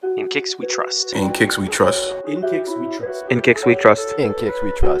Kicks We Trust. In Kicks We Trust. In Kicks We Trust. In Kicks We Trust. In Kicks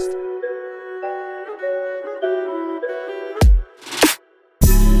We Trust.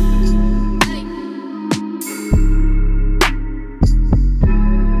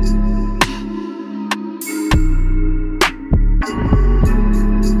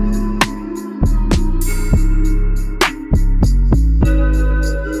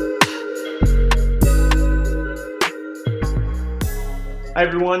 Hi,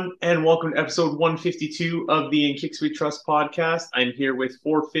 everyone, and welcome to episode 152 of the In Kicks We Trust podcast. I'm here with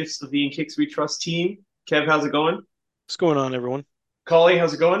 4/5 of the In Kicks We Trust team. Kev, how's it going? What's going on, everyone? Collie,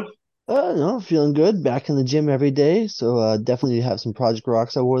 how's it going? No, feeling good. Back in the gym every day. So definitely have some Project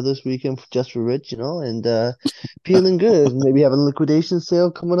Rocks I wore this weekend just for Rich, and feeling good. Maybe have a liquidation sale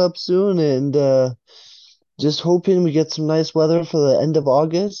coming up soon, and just hoping we get some nice weather for the end of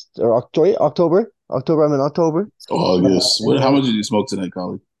August or October. I'm in October. August. How much did you smoke tonight,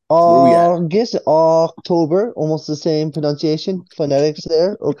 Collie? Where we at? August, October, almost the same pronunciation, phonetics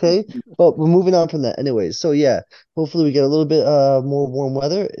there, okay? But we're moving on from that anyways. So yeah, hopefully we get a little bit more warm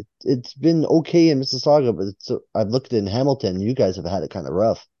weather. It's been okay in Mississauga, but I've looked in Hamilton. You guys have had it kind of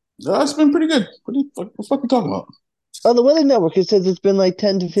rough. It's been pretty good. What the fuck are you talking about? On the Weather Network, it says it's been like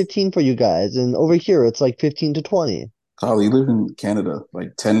 10 to 15 for you guys, and over here it's like 15 to 20. Collie, you live in Canada.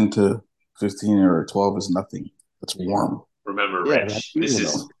 Like 10 to 15 or 12 is nothing. It's warm. Remember, Yeah, Rich,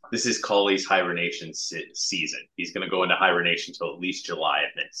 this is Collie's hibernation season. He's going to go into hibernation until at least July of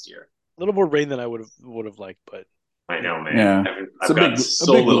next year. A little more rain than I would have liked, but I know, man. Yeah. I've got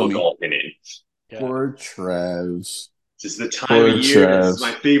so little golfing in. yeah. Poor Trev. This is the time of year. This is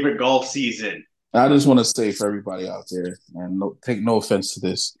my favorite golf season. I just want to say for everybody out there, and take no offense to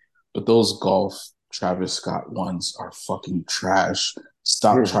this, but those golf Travis Scott ones are fucking trash.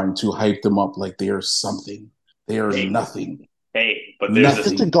 Stop trying to hype them up like they are something. They are nothing. Hey, but there's It's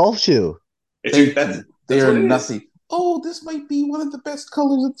just a golf shoe. They are nothing. Oh, this might be one of the best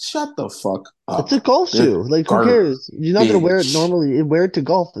colors. Shut the fuck up. It's a golf shoe. Like, who cares? You're not going to wear it normally. Wear it to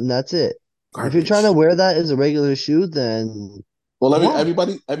golf, and that's it. Garbage. If you're trying to wear that as a regular shoe, then... Well,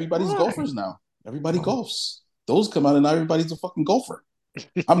 everybody's golfers now. Everybody golfs. Those come out and now everybody's a fucking golfer.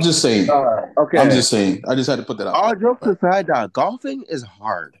 I'm just saying. Okay. I'm just saying. I just had to put that out. All jokes aside, golfing is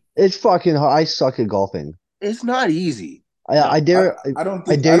hard. It's fucking hard. I suck at golfing. It's not easy. I dare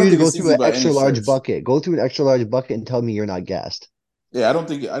you to go through an extra large bucket. Go through an extra large bucket and tell me you're not gassed. Yeah, I don't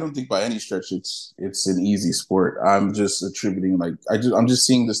think by any stretch it's an easy sport. I'm just attributing I'm just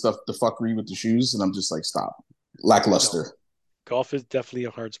seeing the fuckery with the shoes, and I'm just like, stop. Lackluster. No. Golf is definitely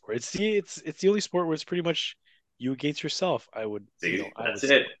a hard sport. It's the only sport where it's pretty much you against yourself. I would. That's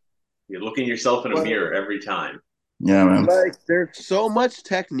it. You're looking yourself in a mirror every time. Yeah, man. Like, there's so much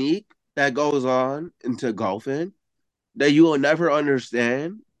technique that goes on into golfing that you will never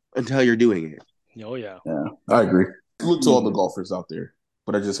understand until you're doing it. Oh yeah. Yeah, I agree. Look to all the golfers out there,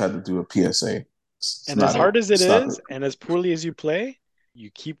 but I just had to do a PSA. And as hard as it is, and as poorly as you play, you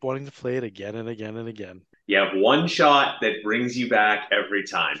keep wanting to play it again and again and again. You have one shot that brings you back every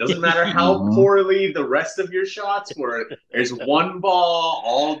time. Doesn't matter how poorly the rest of your shots were. There's one ball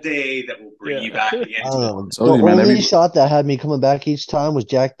all day that will bring you back again. The only shot that had me coming back each time was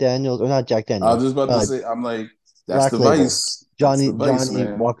Jack Daniels, or not Jack Daniels. I was just about to say, I'm like, that's the vice. Johnny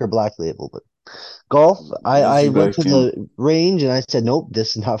Walker Black Label. But golf, I went to the range and I said, nope,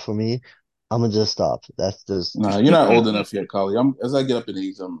 this is not for me. I'm gonna just stop. That's just you're not old enough yet, Collie. As I get up in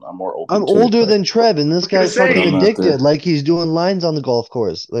age, I'm more open. I'm older than Trev, and this guy's fucking addicted. Like he's doing lines on the golf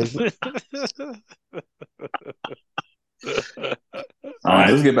course. Like, all right,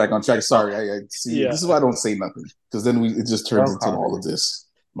 let's get back on track. Sorry, I see. This is why I don't say nothing, because then it just turns into all of this.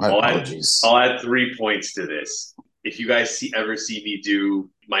 My apologies. I'll add 3 points to this. If you guys ever see me do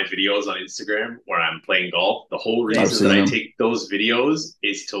my videos on Instagram where I'm playing golf, the whole reason that I take those videos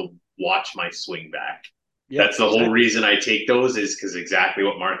is to watch my swing back. That's the whole reason I take those, is because exactly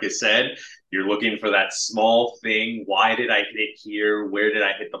what Marcus said. You're looking for that small thing. Why did I hit it here? Where did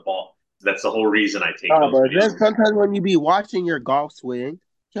I hit the ball? That's the whole reason I take those but videos. then sometimes when you be watching your golf swing,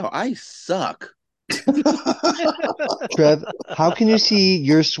 I suck. Trev, how can you see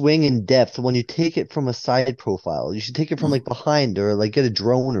your swing in depth when you take it from a side profile? You should take it from like behind, or like get a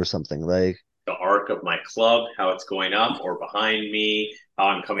drone or something. Like the arc of my club, how it's going up or behind me, how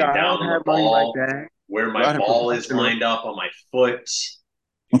I'm coming down on the ball, where my ball is lined up on my foot.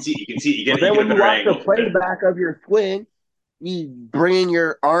 You can see. You get then when you watch the angle. playback of your swing, you bring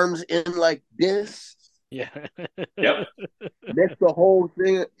your arms in like this. Yeah. Yep. That's the whole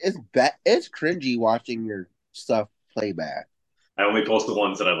thing. It's cringy watching your stuff play back. I only post the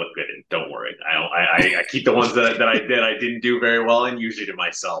ones that I look good in. Don't worry. I keep the ones that I didn't do very well in, usually to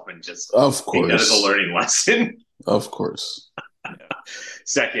myself, and just Of take that as a course. learning lesson. Of course.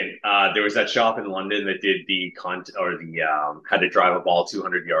 Second, there was that shop in London that did the had to drive a ball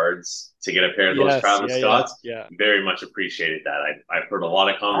 200 yards to get a pair of those Travis Scotts. Yeah. Very much appreciated that. I've heard a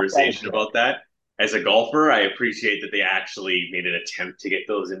lot of conversation about that. As a golfer, I appreciate that they actually made an attempt to get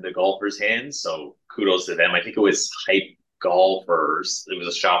those into golfers' hands. So kudos to them. I think it was Hype Golfers. It was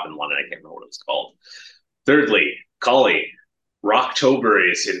a shop in London. I can't remember what it was called. Thirdly, Collie, Rocktober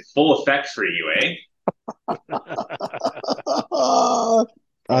is in full effect for you, eh?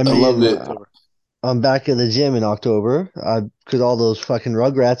 I love it. I'm back in the gym in October because all those fucking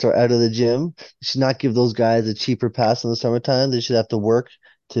rugrats are out of the gym. You should not give those guys a cheaper pass in the summertime. They should have to work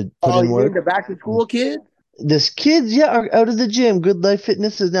to put in you work. mean the back to school kids? This kids, yeah, are out of the gym. Good Life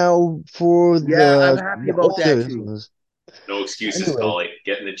Fitness is now for I'm happy about that too. No excuses, Anyway. Collie.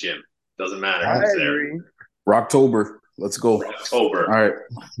 Get in the gym. Doesn't matter. I It's there. agree. Rocktober. Let's go. Rocktober. All right.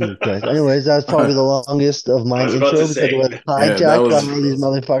 Okay. Anyways, that's probably the longest of my I was intro about to because say. it was Yeah, hijacked that was- by all these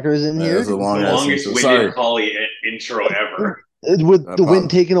motherfuckers in That here was a long The ass longest intro. winded Sorry. Collie intro ever. with the wind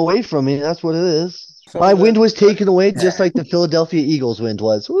Apologies. taken away from me. That's what it is. So My the- wind was taken away just like the Philadelphia Eagles wind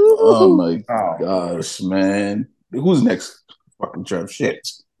was. Oh Woo! my Oh. gosh, man. Who's next? Fucking Trev. Shit.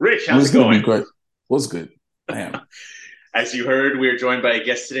 Rich, how's Who's it gonna be going? great? What's good? Damn. As you heard, we are joined by a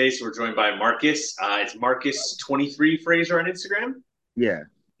guest today. So we're joined by Marcus. It's Marcus23 Fraser on Instagram. Yeah.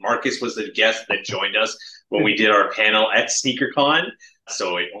 Marcus was the guest that joined us when we did our panel at SneakerCon.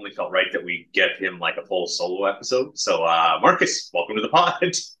 So it only felt right that we get him like a full solo episode. So Marcus, welcome to the pod.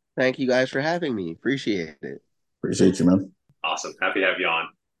 Thank you guys for having me. Appreciate it. Appreciate you, man. Awesome. Happy to have you on.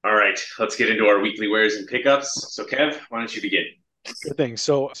 All right, let's get into our weekly wares and pickups. So Kev, why don't you begin? Good thing.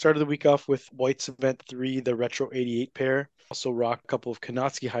 So started the week off with White's Event 3, the Retro 88 pair. Also rock a couple of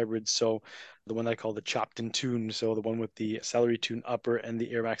Kanatsuki hybrids. So the one that I call the chopped and tuned. So the one with the celery tune upper and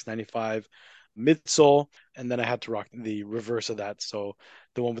the Air Max 95 midsole. And then I had to rock the reverse of that. So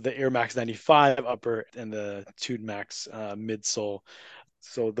the one with the Air Max 95 upper and the Tune Max midsole.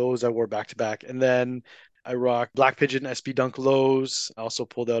 So those I wore back to back. And then I rocked Black Pigeon SB Dunk Lows. I also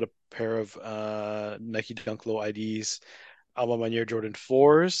pulled out a pair of Nike Dunk Low IDs. Alba Manier Jordan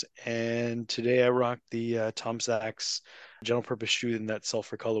 4s, and today I rocked the Tom Sachs general purpose shoe in that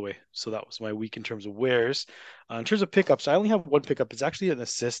sulfur colorway. So that was my week in terms of wears. In terms of pickups, I only have one pickup. It's actually an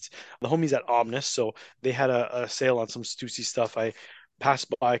assist. The homies at Omnis, so they had a sale on some Stussy stuff. I passed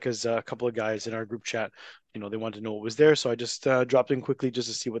by because a couple of guys in our group chat, they wanted to know what was there. So I just dropped in quickly just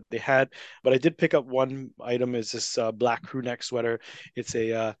to see what they had. But I did pick up one item, is this black crew neck sweater. It's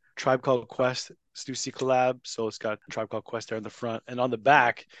a Tribe Called Quest Stussy collab. So it's got Tribe Called Quest there in the front. And on the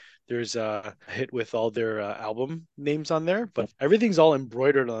back, there's a hit with all their album names on there. But everything's all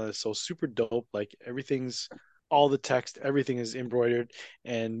embroidered on it. So super dope. Like everything's, all the text, everything is embroidered,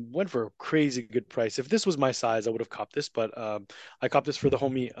 and went for a crazy good price. If this was my size, I would have copped this, but I copped this for the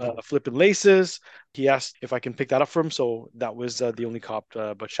homie Flippin' Laces. He asked if I can pick that up for him, so that was the only cop.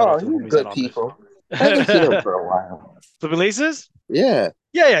 But shout out to the homies good at people. I haven't seen him for a while. Flippin' Laces? Yeah.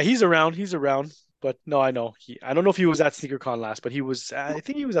 Yeah, he's around. But no, I know. I don't know if he was at SneakerCon last, but he was. I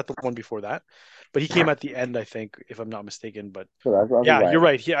think he was at the one before that. But he came at the end, I think, if I'm not mistaken. But yeah, you're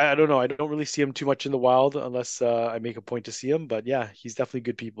right. I don't know. I don't really see him too much in the wild unless I make a point to see him. But yeah, he's definitely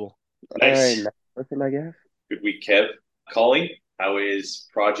good people. Nice. All right, listen, I guess. Good week, Kev. Collie, how is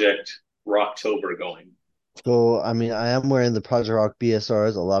Project Rocktober going? So, I mean, I am wearing the Project Rock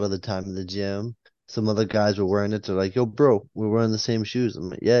BSRs a lot of the time in the gym. Some other guys were wearing it. They're like, yo, bro, we're wearing the same shoes. I'm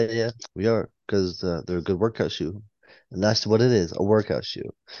like, yeah, we are, because they're a good workout shoe. And that's what it is, a workout shoe.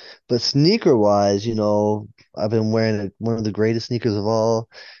 But sneaker-wise, I've been wearing one of the greatest sneakers of all.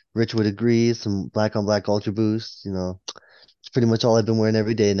 Rich would agree, some black-on-black Ultra Boost. It's pretty much all I've been wearing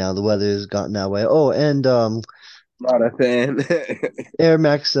every day now. The weather's gotten that way. Oh, and Not a fan. Air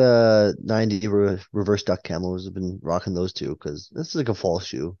Max 90 reverse duck camos. I've been rocking those too because this is like a fall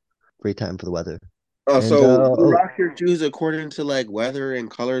shoe. Great time for the weather. So you rock your shoes according to like weather and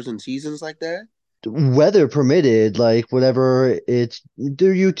colors and seasons like that? Weather permitted, like whatever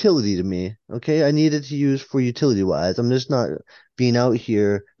they're utility to me. Okay, I need it to use for utility wise. I'm just not being out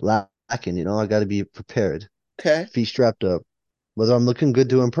here lacking. I got to be prepared. Okay. Feet strapped up. Whether I'm looking good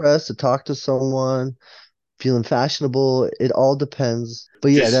to impress, to talk to someone, feeling fashionable, it all depends.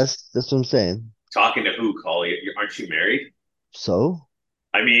 But yeah, that's what I'm saying. Talking to who, Collie? Aren't you married? So?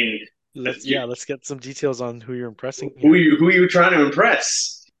 I mean, let's get some details on who you're impressing. Who are you trying to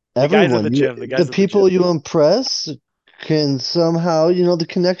impress? Everyone. The guys at the gym. The people you impress can somehow, the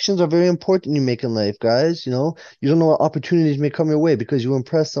connections are very important you make in life, guys. You don't know what opportunities may come your way because you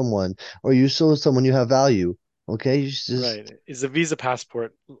impress someone or you show someone you have value. Okay, you just Right. Is the Visa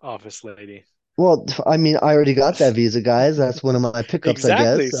passport office lady. well, I mean, I already got that visa, guys. That's one of my pickups, I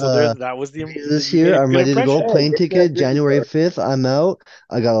Exactly. guess. So there, that was Visa's you made here. a I'm good ready to go. impression. Plane ticket, January 5th. I'm out.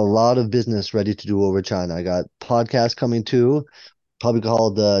 I got a lot of business ready to do over China. I got podcast coming too, probably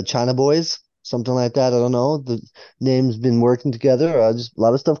called China Boys, something like that. I don't know. The name's been working together. Just a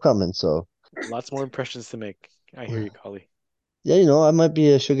lot of stuff coming. So, Lots more impressions to make. I hear you, Collie. yeah, I might be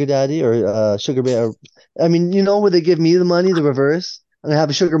a sugar daddy or sugar bear. I mean, where they give me the money, the reverse. I'm gonna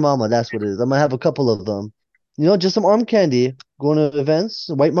have a sugar mama. That's what it is. I might have a couple of them. Just some arm candy, going to events,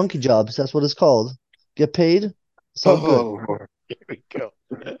 white monkey jobs. That's what it's called. Get paid. It's all good. Oh, Here we go.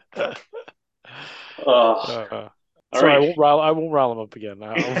 All Sorry, right. I won't rile him up again.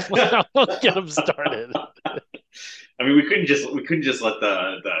 I won't get him started. I mean, we couldn't just let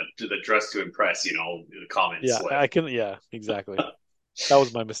the dress to impress, the comments Yeah, slip. I can. Yeah, exactly. That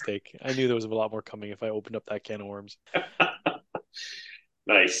was my mistake. I knew there was a lot more coming if I opened up that can of worms.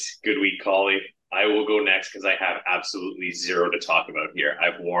 Nice, good week, Collie. I will go next because I have absolutely zero to talk about here.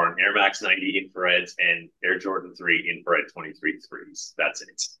 I've worn Air Max 90 infrareds and Air Jordan 3 infrared 23 threes. That's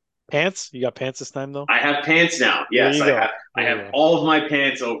it. Pants? You got pants this time though? I have pants now. There Yes, you I go. have. I There you have go. all of my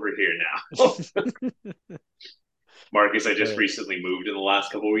pants over here now. Marcus, I just Right. recently moved in the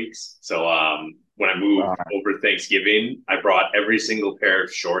last couple of weeks. So when I moved over Thanksgiving, I brought every single pair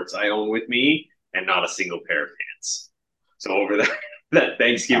of shorts I own with me and not a single pair of pants. So over that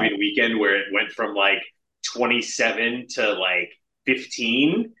Thanksgiving weekend where it went from like 27 to like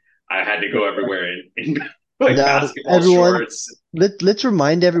 15, I had to go everywhere in like Now, basketball everyone, shorts. let's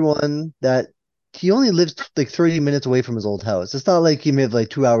remind everyone that he only lives like 30 minutes away from his old house. It's not like he lived like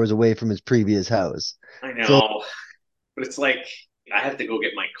 2 hours away from his previous house. I So, know, but it's like I have to go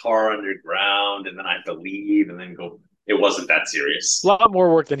get my car underground and then I have to leave and then go. It wasn't that serious. A lot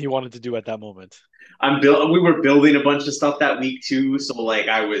more work than he wanted to do at that moment. We were building a bunch of stuff that week too, so like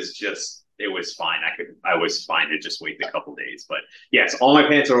it was fine. I was fine to just wait a couple days. But yes, all my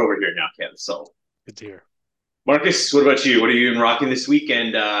pants are over here now, Kev. So Good to hear. Marcus, what about you? What have you been rocking this week?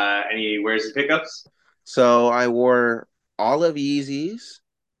 And any wares and pickups? So I wore all of Yeezys.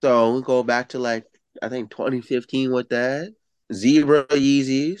 So we go back to like I think 2015 with that. Zebra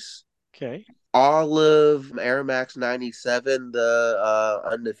Yeezys. Okay. All of Air Max 97, the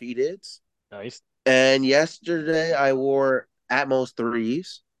undefeateds. Nice. And yesterday I wore Atmos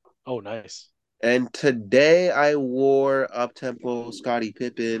 3s. Oh, nice. And today I wore Uptempo Scottie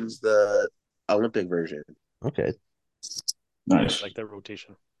Pippins, the Olympic version. okay. nice. I like that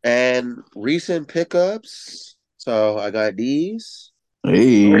rotation. And recent pickups. So I got these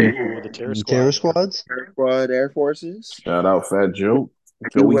Hey, Oh, the Terror Terror Squad. Squads? Air Squad Air Forces. shout out Fat Joe.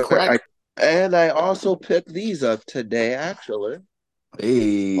 Joey Crack. And I also picked these up today, actually.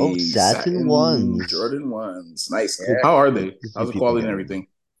 Hey, Satin ones. Jordan ones. Nice. Yeah. How are they? Just How's see the people quality and get 'em. everything?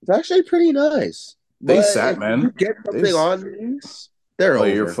 It's actually pretty nice. They But sat, if man. you get something s- on these, they're Oh,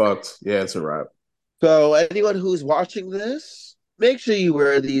 you're over. fucked. Yeah, it's a wrap. So anyone who's watching this, make sure you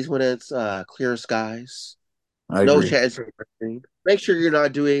wear these when it's clear skies. I No agree. chance of rain. Make sure you're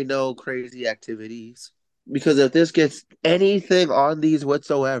not doing no crazy activities. Because if this gets anything on these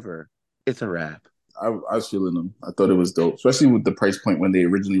whatsoever, it's a wrap. I was feeling them. I thought it was dope, especially with the price point when they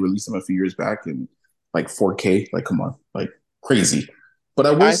originally released them a few years back and like 4K. Like, come on, like crazy. But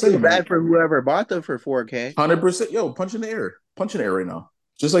I will I say, feel man, bad for whoever bought them for 4K. 100%. Yo, punch in the air, punch in the air right now.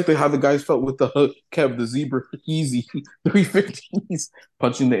 Just like how the guys felt with the Kev, the Zebra Easy 350s,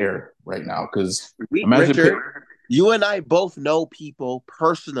 punch in the air right now. Because imagine, Richard, you and I both know people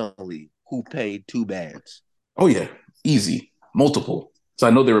personally who paid 2 bands. oh yeah, easy, multiple. So I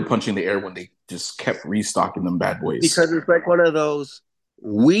know they were punching the air when they just kept restocking them bad boys. Because it's like one of those,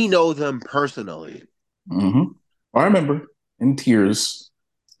 we know them personally. I remember in tears,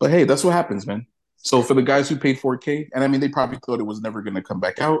 but hey, that's what happens, man. So for the guys who paid 4K, and I mean, they probably thought it was never going to come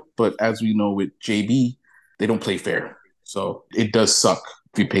back out, but as we know with JB, they don't play fair. So it does suck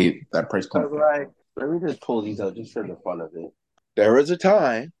if you pay that price point. Right. Let me just pull these out just for the fun of it. There was a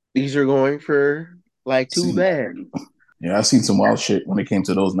time these are going for like 2 bands. Yeah, I've seen some wild shit when it came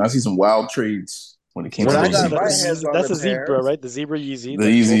to those, and I've seen some wild trades when it came When to I those got my Zebras. hands on That's the a Zebra, pair, right? The Zebra Yeezy. The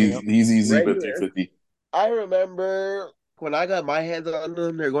easy Zebra Regular. 350. I remember when I got my hands on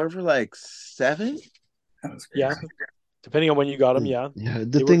them, they're going for like 7. That was crazy. Yeah. Depending on when you got them, yeah. Yeah, the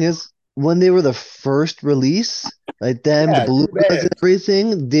They thing were- is, when they were the first release, like them, the blue ones and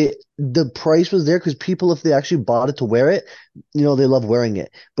everything, the price was there because people, if they actually bought it to wear it, they love wearing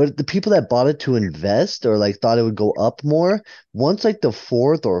it. But the people that bought it to invest or like thought it would go up more, once like the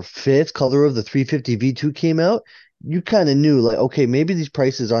fourth or fifth color of the 350 V2 came out, you kind of knew like, okay, maybe these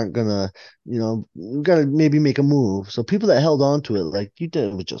prices aren't gonna, we gotta maybe make a move. So people that held on to it, like you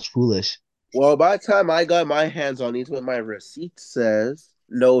did, was just foolish. Well, by the time I got my hands on these, what my receipt says,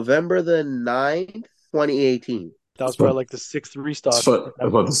 November the 9th, 2018. That was probably like the sixth restock. I was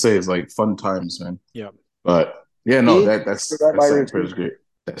about to say, it's like fun times, man. Yeah. But yeah, no, that satin pair is great.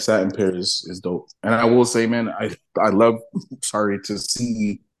 That satin pair is dope. And I will say, man, I love to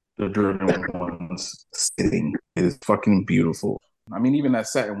see the Jordan ones sitting. It is fucking beautiful. I mean, even that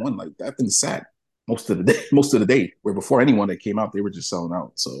satin one, like that thing sat most of the day. Where before anyone that came out, they were just selling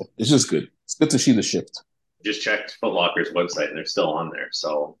out. So it's just good. It's good to see the shift. Just checked Foot Locker's website and they're still on there.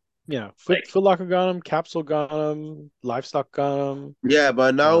 So yeah, Foot Locker got them, Capsule got them, Livestock got them. Yeah,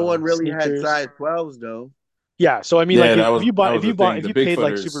 but no one really sneakers. had size 12s though. Yeah, so I mean, like if you paid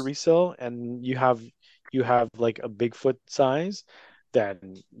like footers. super resale and you have like a Bigfoot size,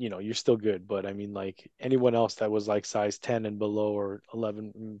 then you're still good. But I mean, like anyone else that was like size 10 and below or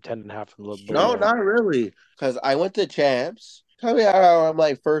 11, 10 and a half and below. No, not really. Because I went to Champs. Tell me how I'm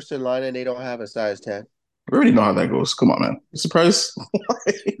like first in line and they don't have a size 10. We already know how that goes. Come on, man. You surprised?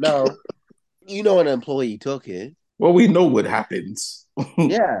 No. An employee took it. Well, we know what happens.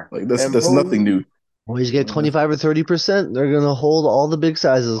 Yeah. Like that's nothing new. Always get 25 or 30%. They're gonna hold all the big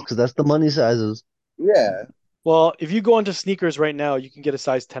sizes because that's the money sizes. Yeah. Well, if you go into sneakers right now, you can get a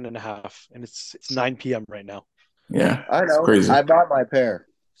size 10 and a half, and it's 9 p.m. right now. Yeah, I know. It's crazy. I bought my pair.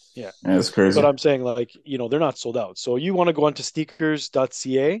 Yeah, it's crazy. But I'm saying, like, they're not sold out. So you want to go onto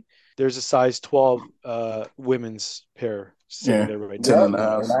sneakers.ca. There's a size 12 women's pair sitting there right now. 10 and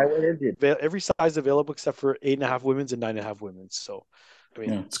a half. Every size available except for 8.5 women's and 9.5 women's. So, I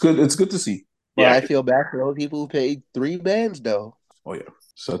mean, it's good. It's good to see. Yeah, I feel bad for those people who paid $3 though. Oh yeah,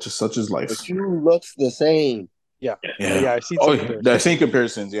 such is life. The shoe looks the same. Yeah. I see. I've seen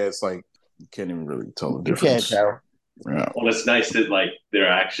comparisons. Yeah, it's like you can't even really tell the difference. You can't tell. Yeah. Well, it's nice that like they're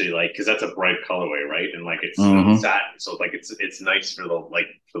actually like because that's a bright colorway, right? And like it's satin, so like it's nice for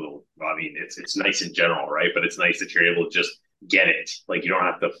the. I mean, it's nice in general, right? But it's nice that you're able to just get it. Like you don't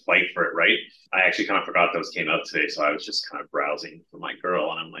have to fight for it, right? I actually kind of forgot those came out today, so I was just kind of browsing for my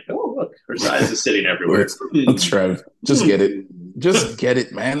girl, and I'm like, oh look, her size is sitting everywhere. Trev, just get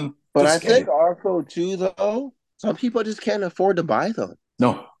it, man. But I think also too, though, some people just can't afford to buy them.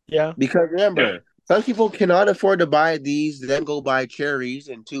 No, yeah, because remember, some people cannot afford to buy these, then go buy cherries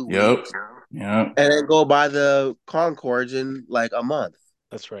in 2 weeks, and then go buy the Concords in like a month.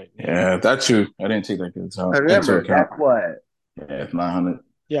 That's right. Yeah, that's true. I didn't take that into account. Remember, that's what. Yeah, it's 900.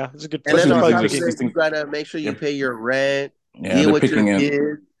 Yeah, it's a good. And then on top of it, you gotta make sure you pay your rent. Yeah,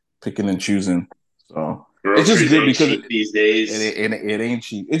 they're picking and choosing. So it's just good because these days it ain't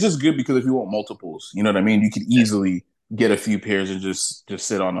cheap. It's just good because if you want multiples, you know what I mean. You could easily get a few pairs and just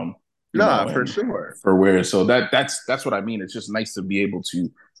sit on them. For sure. For wear. So that's what I mean. It's just nice to be able to.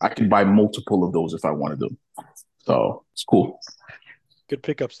 I can buy multiple of those if I wanted them. So it's cool. Good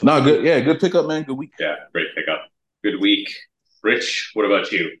pickups. No, good. Yeah, good pickup, man. Good week. Yeah, great pickup. Good week. Rich, what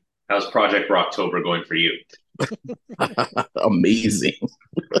about you? How's Project Rocktober going for you? Amazing.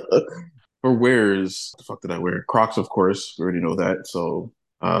 For wears, the fuck did I wear? Crocs, of course. We already know that. So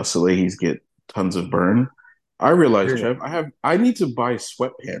Salehi's get tons of burn. I realized, Trev, I need to buy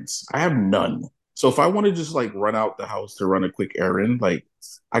sweatpants. I have none. So if I want to just like run out the house to run a quick errand, like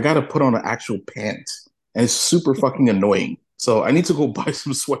I gotta put on an actual pant. And it's super fucking annoying. So I need to go buy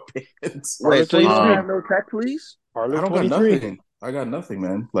some sweatpants. Wait, so you don't have no tech, please? I don't got nothing. I got nothing,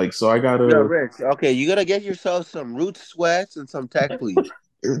 man. Like, so I gotta. Yeah, Rich. Okay, you gotta get yourself some root sweats and some tech, please.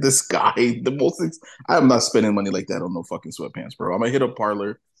 This guy, I'm not spending money like that on no fucking sweatpants, bro. I'm gonna hit a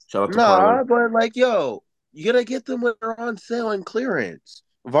Parlor. Shout out to Parlor. But like, yo, you gotta get them when they're on sale and clearance.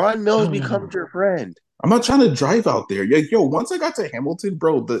 Von Mills becomes your friend. I'm not trying to drive out there. Yo, once I got to Hamilton,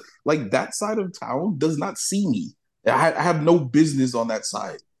 bro, that side of town does not see me. I have no business on that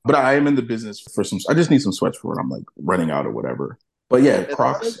side. But I am in the business for some. I just need some sweats for when I'm like running out or whatever. But yeah,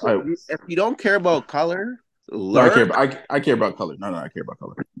 Crocs. If you don't care about color, I care about color. No, I care about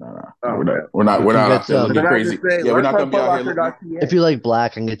color. No. We're not out there looking crazy. We're not gonna be out here looking. If you like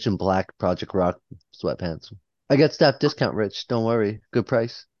black, I can get you Black Project Rock sweatpants. I get staff discount, Rich. Don't worry. Good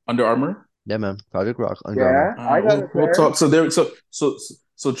price. Under Armour? Yeah, man. Project Rock. Under Armour. I got it. We'll talk. So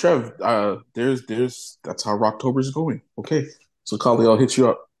Trev, that's how Rocktober's going. Okay. So Kali, I'll hit you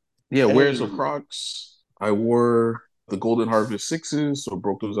up. Yeah, where's the Crocs? I wore the Golden Harvest sixes, so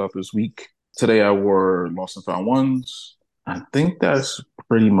broke those out this week. Today I wore Lost and Found ones. I think that's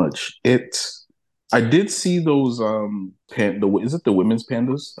pretty much it. I did see those is it the women's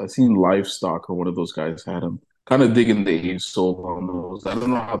pandas? I seen Livestock or one of those guys had them. Kind of digging the age sold on those. I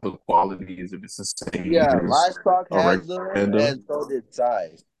don't know how the quality is, if it's the same Yeah, as Livestock a has regular them, panda. and so did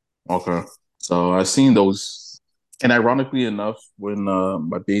Size. Okay. So I seen those. And ironically enough, when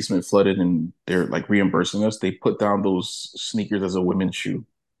my basement flooded and they're like reimbursing us, they put down those sneakers as a women's shoe.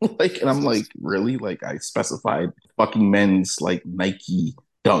 Like, and I'm like, really? Like, I specified fucking men's like Nike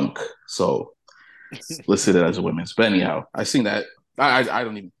Dunk, so listed it as a women's. But anyhow, I seen that. I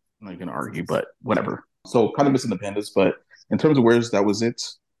don't even, I'm not gonna argue, but whatever. So kind of missing the pandas, but in terms of wears, that was it.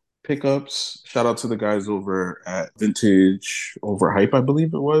 Pickups. Shout out to the guys over at Vintage Overhype, I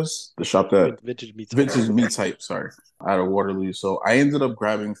believe it was the shop that Vintage Meets Hype. Sorry, out of Waterloo. So I ended up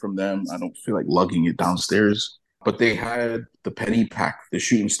grabbing from them. I don't feel like lugging it downstairs, but they had the penny pack, the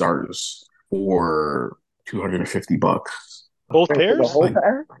shooting stars for $250. Both pairs? The whole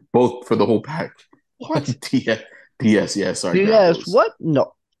pack? Both for the whole pack. What? DS, yeah, sorry. DS, what?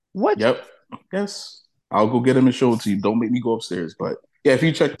 No. What? Yep. Yes. I'll go get them and show it to you. Don't make me go upstairs. But yeah, if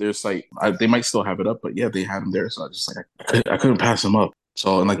you check their site, they might still have it up. But yeah, they had them there. So I just like, I couldn't pass them up.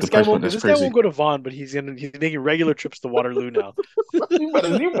 So, and like this the price point, this that's crazy. guy won't go to Vaughn, but he's making regular trips to Waterloo now. you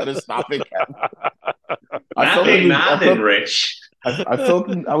better stop it. Nothing, Rich. I felt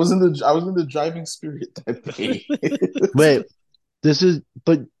I was in the driving spirit that day. Wait, this is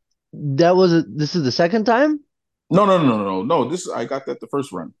the second time? No. I got that the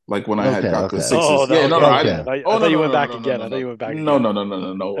first run. Like when I had got the sixes. Oh, yeah, no. I thought you went back again. I thought you went back again.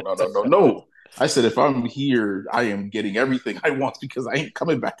 No. I said if I'm here, I am getting everything I want because I ain't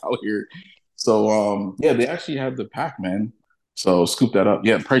coming back out here. So yeah, they actually had the pack, man. So scoop that up.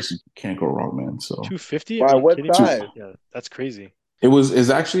 Yeah, price you can't go wrong, man. So $250? Wow, what size? Yeah, that's crazy. it's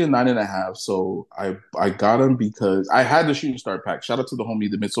actually a 9.5. So I got them because I had the shooting star pack. Shout out to the homie,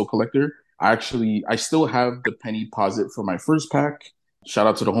 the midsole collector. I still have the penny posit for my first pack. Shout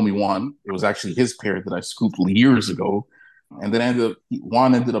out to the homie Juan. It was actually his pair that I scooped years ago. And then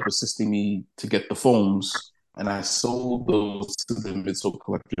Juan ended up assisting me to get the foams. And I sold those to the midsole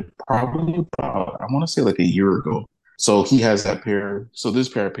collector probably about, I want to say like a year ago. So he has that pair. So this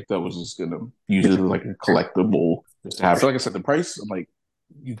pair I picked up was just going to use it as like a collectible just to have. So like I said, the price, I'm like,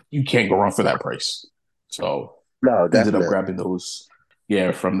 you can't go wrong for that price. So no, ended up grabbing those.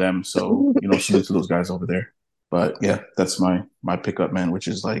 Yeah, from them. So, salute to those guys over there. But yeah, that's my pickup, man, which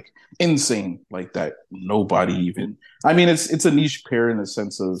is like insane. Like that nobody even, I mean, it's a niche pair in the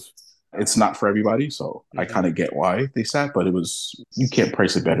sense of it's not for everybody. So I kind of get why they sat, but you can't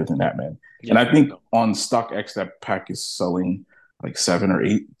price it better than that, man. Yeah, and I think on StockX, that pack is selling like 7 or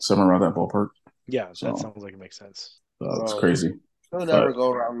 8, somewhere around that ballpark. Yeah, so that sounds like it makes sense. It's crazy. You'll never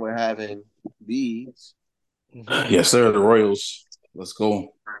go wrong with having these. Yes, sir. The Royals. Let's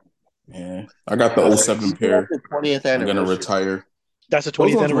go. Yeah, I got the 07 pair. The 20th anniversary. I'm gonna retire. That's the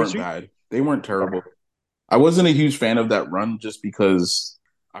 20th anniversary. Weren't bad. They weren't terrible. I wasn't a huge fan of that run just because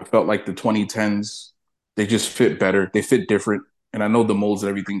I felt like the 2010s they just fit better. They fit different, and I know the molds and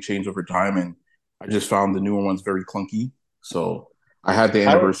everything change over time, and I just found the newer ones very clunky. So I had the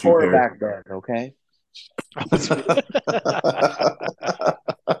anniversary pair. Back then, okay.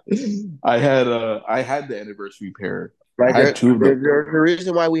 I had the anniversary pair. Right, there's a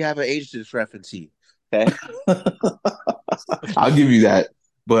reason why we have an age discrepancy. Okay, I'll give you that.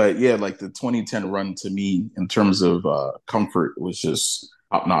 But yeah, like the 2010 run to me in terms of comfort was just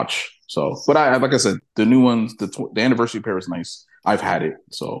top notch. So, but like I said, the new ones, the anniversary pair is nice. I've had it,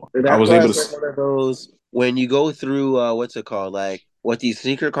 so I was able to. One of those when you go through what's it called, like what these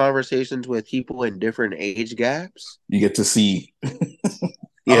secret conversations with people in different age gaps. You get to see,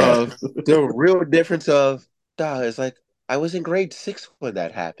 the real difference of. It's like I was in grade 6 when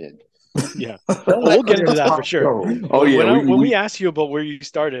that happened. Yeah, we'll get into that for sure. Oh yeah, when we ask you about where you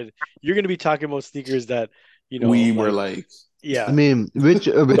started, you're going to be talking about sneakers that we were like. Yeah, I mean, Rich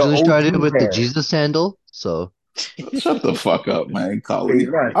originally started with the Jesus sandal, so. Shut the fuck up, man, Collie.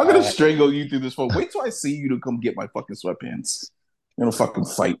 I'm gonna strangle you through this phone. Wait till I see you to come get my fucking sweatpants. You're gonna fucking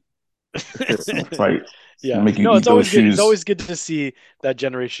fight. Fight. Yeah, it's always good to see that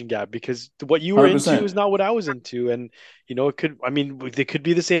generation gap because what you were 100%. Into is not what I was into, and they could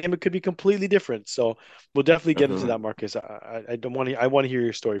be the same, it could be completely different. So we'll definitely get into that, Marcus. I want to hear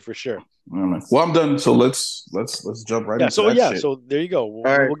your story for sure. Well, I'm done. So let's jump right into that shit. So there you go.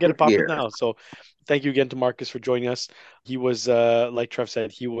 We'll get it popping now. So thank you again to Marcus for joining us. He was, like Trev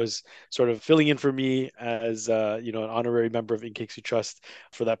said, he was sort of filling in for me as, an honorary member of InCakes Trust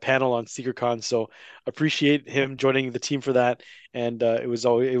for that panel on SneakerCon. So appreciate him joining the team for that. And it was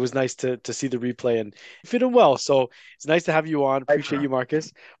nice to see the replay and fit him well. So it's nice to have you on. Appreciate you,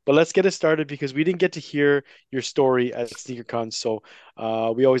 Marcus. But let's get it started because we didn't get to hear your story at SneakerCon. So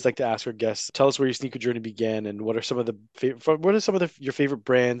we always like to ask our guests, tell us where your sneaker journey began and what are some of your favorite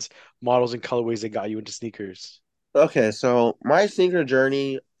brands, models, and colorways that got you into sneakers? Okay, so my sneaker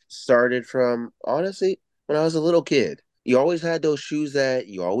journey started from honestly when I was a little kid. You always had those shoes that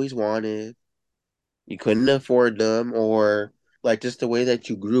you always wanted. You couldn't afford them, or like just the way that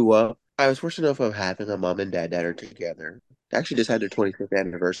you grew up. I was fortunate enough of having a mom and dad that are together. They actually just had their 25th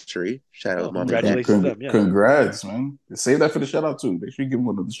anniversary. Shout out, Oh, mom and dad. congratulations to them. Yeah. Congrats, man. Save that for the shout out too. Make sure you give them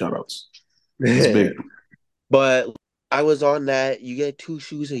one of the shout outs. It's big. But I was on that. You get 2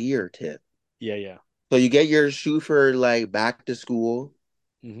 shoes a year tip. Yeah, yeah. So you get your shoe for like back to school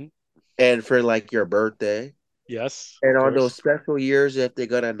Mm-hmm. and for like your birthday. Yes. And of on those course. special years if they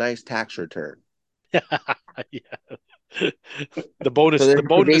got a nice tax return. Yeah. The bonus, So the then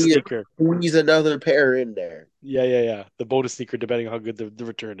bonus maybe sneaker. squeeze another pair in there. Yeah, yeah, yeah. The bonus sneaker, depending on how good the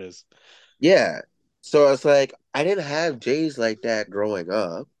return is. Yeah. So it's like I didn't have J's like that growing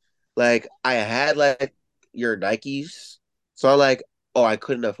up. Like I had like your Nikes. So I'm like, oh, I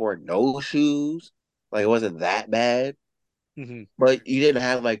couldn't afford no shoes. Like it wasn't that bad. Mm-hmm. But you didn't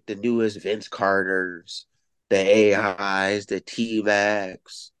have like the newest Vince Carters, the A-highs, the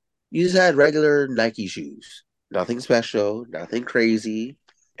T-Max. You just had regular Nike shoes. Nothing special, nothing crazy.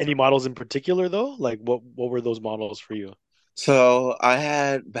 Any models in particular though? Like what were those models for you? So I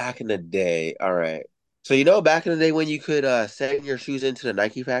had back in the day, all right. So you know back in the day when you could send your shoes into the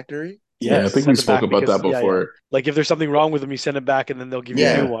Nike factory? Yeah, I Yes, think we send it spoke back about because that before. Like if there's something wrong with them, you send it back and then they'll give you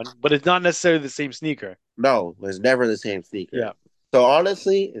a new Yeah. one. But it's not necessarily the same sneaker. No, it was never the same sneaker. Yeah. So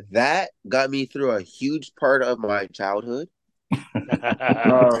honestly, that got me through a huge part of my childhood.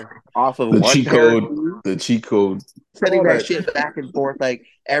 Off of The one cheat pair of code, shoes, the cheat code. sending All that that. shit back and forth like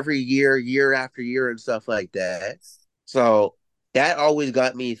every year, year after year, and stuff like that. So that always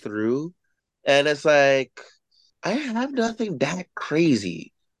got me through. And it's like, I have nothing that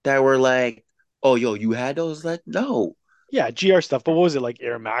crazy that were like, oh, yo, you had those? Like, no. Yeah, GR stuff. But what was it like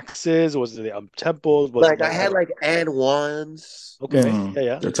Air Maxes? Was it the Tempos? Was it Like, I had like and ones. okay. Yeah,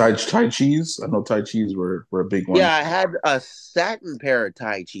 yeah. The Tai Cheese. I know Tai Cheese were a big one. Yeah, I had a satin pair of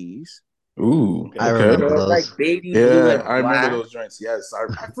Tai Cheese. Ooh, Okay. I okay. remember They were like those. baby blue Yeah, and I remember black. those joints. Yes,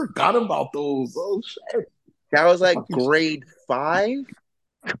 I forgot about those. Oh shit! That was like grade 5.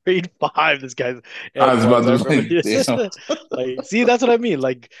 Grade 5, this guy's I was about and to I remember like, damn. like see that's what I mean.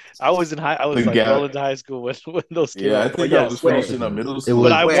 Like I was The like well gap. into high school when those came Yeah, I out. But think I was yes, Wait, finishing up middle It school. but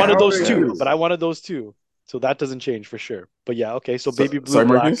was I wait, wanted how old those are Yeah. too. you? But I wanted those too. So that doesn't change for sure. But yeah, okay. So baby blue, Sorry,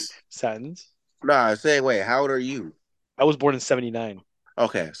 black Marcus. satins. Nah, I'm saying, wait, how old are you? I was born in 79.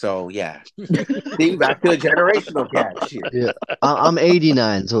 Okay, so yeah. See, back to the generational gap shit. Yeah, I'm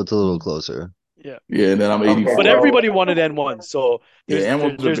 89, so it's a little closer. Yeah. Yeah, and then I'm Okay, 84. But so everybody wanted N1. So Yeah, and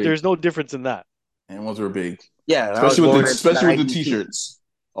ones are big. there's no difference in that. And ones were big, yeah, I was especially born in especially with the 92. t-shirts.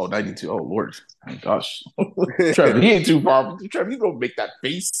 Oh, 92. Oh Lord, my gosh. Trevor, he ain't too far. Trevor, you gonna make that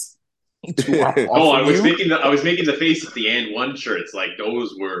face. He too far off Oh, I from was you. making the face of the and one shirts. Like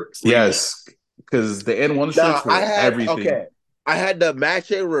those were Yes, because the N1 No, shirts were I had everything. okay. I had the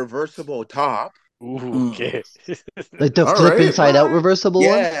matching reversible top. Ooh, okay. Like the All flip right, inside all out right. reversable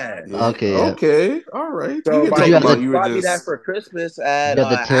one? Yeah. Yeah. Okay, yeah. Okay. All right. So You can my Did talk you have about mom the you were bought me that just for Christmas at you have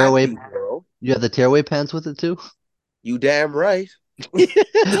the tearaway Athleisure. you have the tearaway pants with it too? You damn right.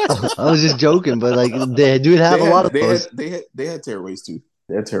 I was just joking, but like they do have a lot of those. they had tearaways too.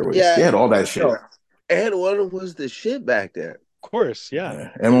 They had tearaways. Yeah. They had all that shit. No, and one was the shit back then. Of course, yeah.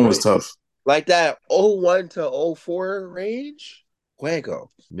 Yeah. N1 was tough. Like that 01 to 04 range. Juego.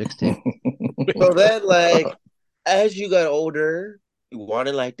 Mixtape. So then, like, as you got older, you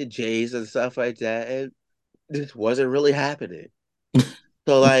wanted like the J's and stuff like that, and this wasn't really happening.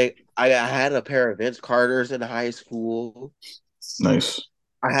 So, like, I had a pair of Vince Carters in high school. Nice.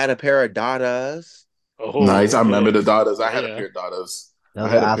 I had a pair of Dadas. Oh, Nice. I okay. remember the Dadas. I Yeah, had yeah. a pair of Dadas. That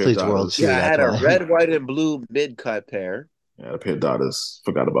was I an had a pair of athlete's world Dadas. shoe, Yeah, I had that's a why. red, white, and blue mid-cut pair. Yeah, I had a pair of Dadas.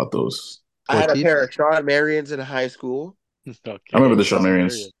 Forgot about those. I had a Torchies? pair of Sean Marions in high school. Okay. I remember the Sean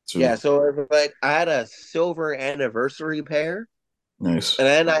Shamarians too. Yeah, so it was like I had a silver anniversary pair, Nice. and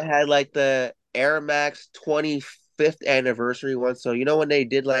then I had like the Air Max 25th anniversary one. So you know when they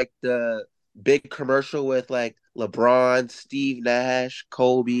did like the big commercial with like LeBron, Steve Nash,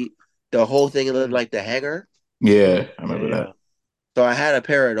 Kobe, the whole thing in like the hanger. Yeah, I remember Yeah, that. So I had a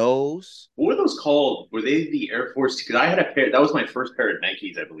pair of those. What were those called? Were they the Air Force? Because I had a pair. That was my first pair of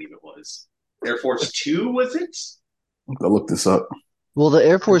Nikes, I believe it was. Air Force Two, was it? I'll look this up. Well, the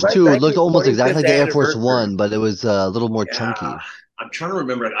Air Force Like 2 looked Nike's almost exactly 25th like the Air Force anniversary. 1, but it was a little more chunky. Yeah, I'm trying to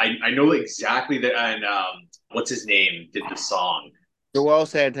remember. I know exactly that. And what's his name did the song? Joel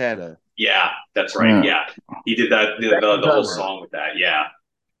Santana. Yeah, that's right. Yeah. Yeah, he did that. The whole song with that. Yeah.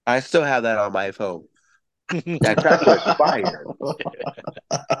 I still have that on my phone. That track was fire.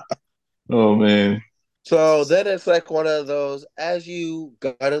 Oh man. So then it's like one of those, as you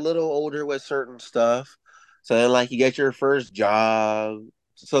got a little older with certain stuff. So then, like, you get your first job.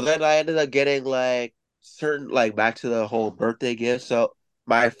 So then I ended up getting, like, certain, like, back to the whole birthday gift. So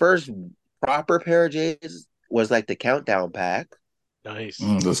my first proper pair of J's was, like, the countdown pack. Nice.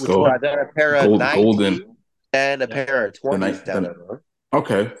 Let's Which go. So I one? got a pair of 19 Golden. and a Yeah. pair of The 20s down night. there.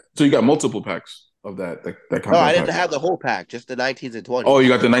 Okay, so you got multiple packs of that No, countdown I didn't pack. have the whole pack, just the 19s and 20s. Oh, you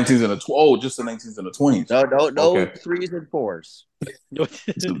got the 19s and the just the 19s and the 20s. No Okay. 3s and 4s.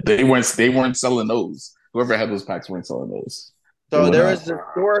 So they weren't selling those. Whoever had those packs weren't selling those. So there was a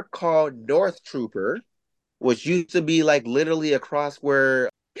store called North Trooper, which used to be like literally across where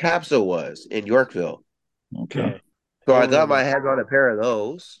Capsule was in Yorkville. Okay. So I got my hands on a pair of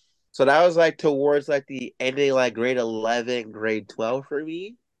those. So that was like towards like the ending like grade 11, grade 12 for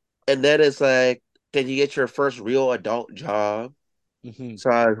me. And then it's like, then you get your first real adult job. Mhm. So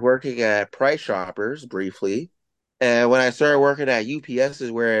I was working at Price Shoppers briefly. And when I started working at UPS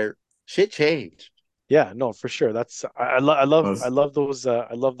is where shit changed. Yeah, no, for sure. That's I love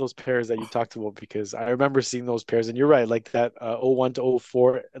those pairs that you talked about because I remember seeing those pairs and you're right, like that 01 to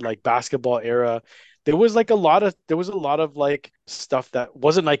 04 like basketball era. There was a lot of like stuff that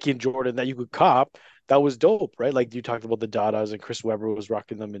wasn't Nike and Jordan that you could cop that was dope, right? Like you talked about the Dadas and Chris Webber was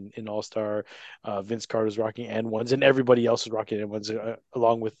rocking them in All-Star, Vince Carter was rocking N1s and everybody else was rocking N1s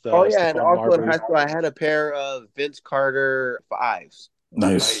along with Oh yeah, and Stephon also in Marbury. high school I had a pair of Vince Carter 5s.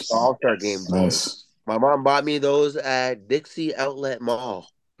 Nice. The All-Star game boys. Nice. My mom bought me those at Dixie Outlet Mall.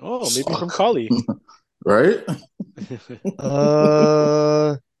 Oh, maybe from Fuck. Kali. Right?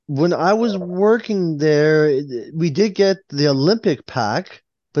 When I was working there, we did get the Olympic pack,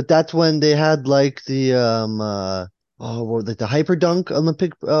 but that's when they had like the like the Hyperdunk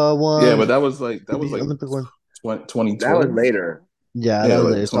Olympic one. Yeah, but that was like the Olympic one. 2012. That was later. Yeah, Yeah, that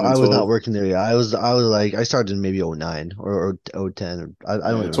was like it. So I was not 2012. working there yet. I was like I started in maybe 09 or 010. I don't Yeah,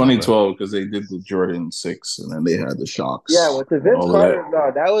 even remember. 2012 because they did the Jordan 6 and then they had the shocks. Yeah, with the and Vince all of Carter,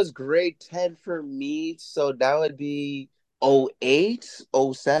 that. no, that was grade 10 for me. So that would be 08,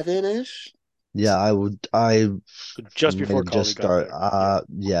 07-ish. Yeah, I Just may before have just Kali got start.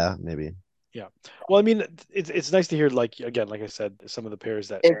 there. Yeah, maybe. Yeah. Well, I mean, it's nice to hear like again, like I said, some of the pairs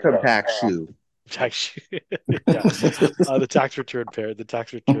that Income tax shoe. tax yeah, the tax return pair, the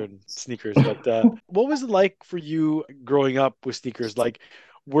tax return sneakers. But what was it like for you growing up with sneakers? Like,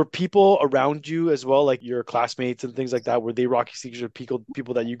 were people around you as well, like your classmates and things like that? Were they rocking sneakers or people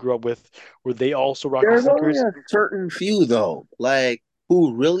that you grew up with? Were they also rocking There's only sneakers? a certain few though, like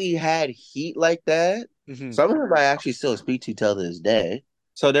who really had heat like that. Mhm. Some of them I actually still speak to till this day.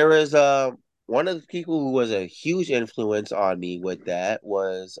 So there was one of the people who was a huge influence on me with that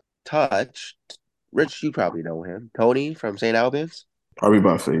was Touch. Rich, you probably know him. Tony from St. Albans. Probably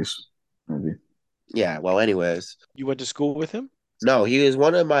by face, maybe. Yeah, well, anyways. You went to school with him? No, he was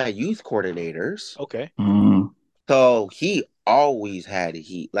one of my youth coordinators. Okay. Mm. So he always had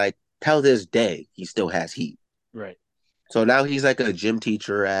heat. Like, till this day, he still has heat. Right. So now he's like a gym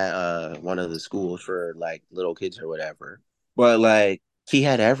teacher at one of the schools for like little kids or whatever. But like, he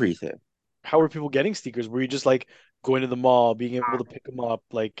had everything. How were people getting sneakers? Were you just like going to the mall, being able to pick them up,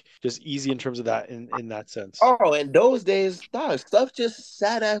 like just easy in terms of that in that sense? Oh, in those days, dog, stuff just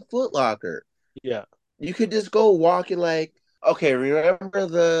sat at Foot Locker. Yeah. You could just go walking like, okay, remember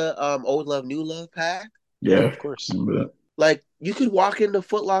the Old Love, New Love pack? Yeah, Yeah, of course. remember that. Like, you could walk into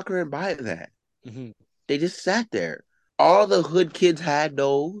Foot Locker and buy that. Mhm. They just sat there. All the hood kids had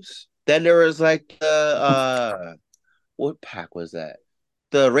those. Then there was like the what pack was that?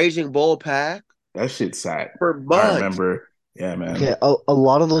 The Raging Bull pack That shit sat. for I months. remember. Yeah, man. Okay, a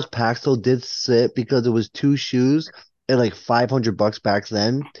lot of those packs though did sit because it was two shoes at like $500 back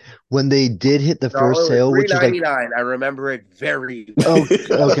then. When they did hit the No, first it was sale, which was like $3.99. I remember it very oh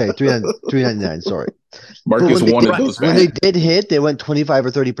well. okay, 399, sorry. But Marcus wanted those when they back. did hit, they went 25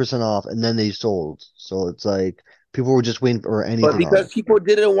 or 30% off and then they sold. So it's like people were just waiting for But anything because off. people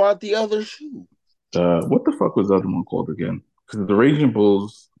didn't want the other shoe. What the fuck was the other one called again? Because the Raging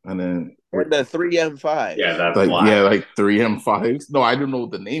Bulls and then And the 3M5. Yeah, that like black. yeah, like 3M5s. No, I didn't know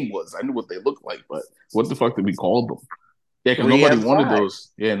what the name was. I knew what they looked like, but what the fuck did we call them? Yeah, because nobody wanted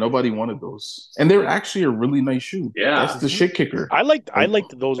those. Yeah, nobody wanted those, and they're actually a really nice shoe. Yeah, that's the shit kicker. I liked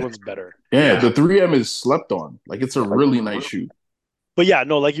those ones better. Yeah, the 3M is slept on. Like it's a really nice shoe. But yeah,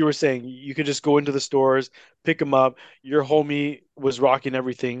 no, like you were saying, you could just go into the stores, pick them up. Your homie was rocking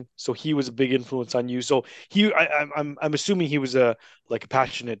everything, so he was a big influence on you. So I'm assuming he was a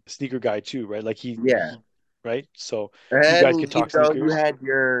passionate sneaker guy too, right? Like Yeah. Right. So you guys And could talk you sneakers. had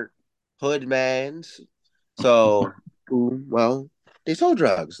your hood mans. So, well, they sold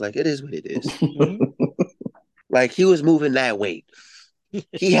drugs. Like it is what it is. Like he was moving that weight.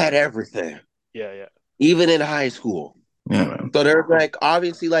 He had everything. Yeah. Even in high school. Yeah, man. So there's like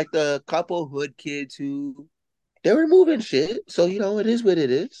obviously like the couple hood kids who they were moving shit. So it is what it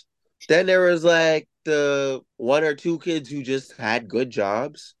is. Then there was like the one or two kids who just had good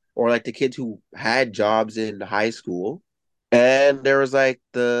jobs, or like the kids who had jobs in high school. And there was like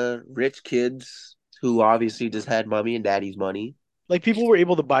the rich kids who obviously just had mommy and daddy's money. Like people were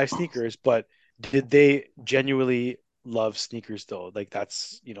able to buy sneakers, but did they genuinely love sneakers though? Like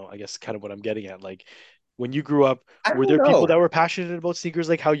that's, I guess kind of what I'm getting at. Like when you grew up, were there people that were passionate about sneakers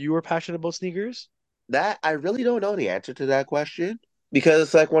like how you were passionate about sneakers? That I really don't know the answer to that question because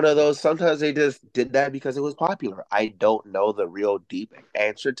it's like one of those, sometimes they just did that because it was popular. I don't know the real deep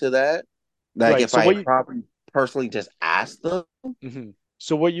answer to that. Like Right. if I probably personally just asked them.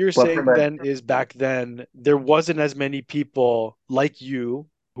 So what you're saying then is back then there wasn't as many people like you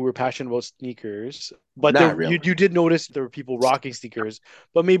who were passionate about sneakers, but you did notice there were people rocking sneakers,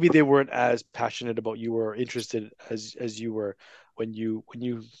 but maybe they weren't as passionate about you or interested as you were when you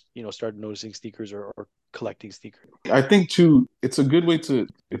started noticing sneakers or collecting sneakers. I think too, it's a good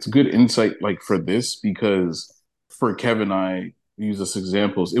insight like for this, because for Kevin, I use as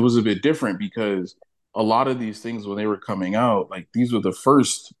examples. It was a bit different because a lot of these things when they were coming out, like these were the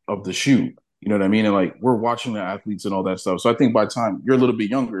first of the shoe. You know what I mean? And like we're watching the athletes and all that stuff. So I think by the time you're a little bit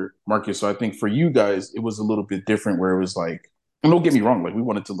younger, Marcus, so I think for you guys, it was a little bit different where it was like, and don't get me wrong, like we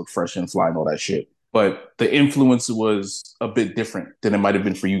wanted to look fresh and fly and all that shit. But the influence was a bit different than it might have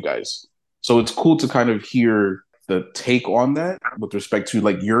been for you guys. So it's cool to kind of hear the take on that with respect to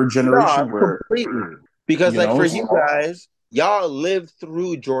like your generation. Completely. Because like for you guys, y'all lived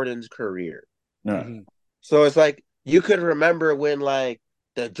through Jordan's career. Yeah. So it's like you could remember when like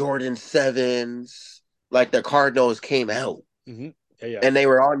the Jordan 7s, like the Cardinals came out. Yeah. And they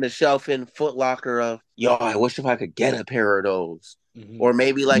were on the shelf in Foot Locker of, I wish if I could get a pair of those. Or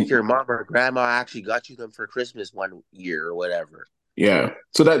maybe like your mom or grandma actually got you them for Christmas one year or whatever. Yeah.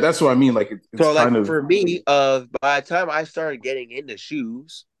 So that's what I mean. Like, it's so like kind of... for me, by the time I started getting into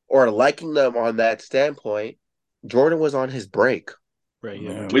shoes or liking them on that standpoint, Jordan was on his break. Right.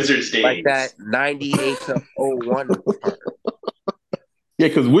 Yeah. Wizards days. Like that 98 to 01 part. Yeah,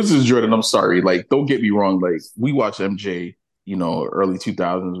 because Wizards Jordan, I'm sorry. Like, don't get me wrong. Like, we watched MJ, early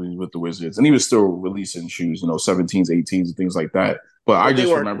 2000s when he was with the Wizards, and he was still releasing shoes, 17s, 18s, and things like that. But I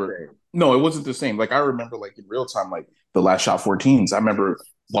just remember, no, it wasn't the same. Like, I remember, like, in real time, like, the Last Shot 14s. I remember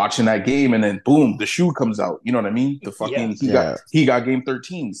watching that game, and then boom, the shoe comes out. You know what I mean? The fucking he got game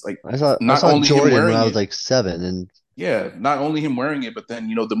 13s. Like, I saw Jordan when I was like 7, and yeah, not only him wearing it, but then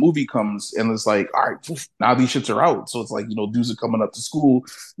the movie comes and it's like, all right, now these shits are out. So it's like dudes are coming up to school,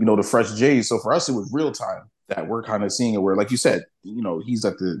 the fresh J's. So for us, it was real time that we're kind of seeing it. Where, like you said, he's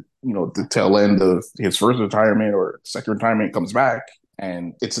at the the tail end of his first retirement or second retirement, comes back,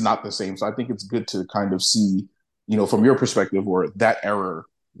 and it's not the same. So I think it's good to kind of see, from your perspective or that era,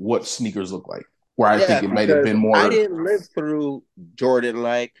 what sneakers look like. Where I think it might have been more. I didn't live through Jordan.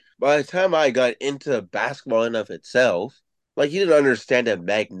 Like by the time I got into basketball in of itself, like you didn't understand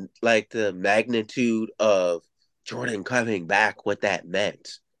the magnitude of Jordan coming back, what that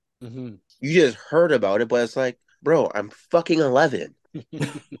meant. You just heard about it, but it's like, bro, I'm fucking 11.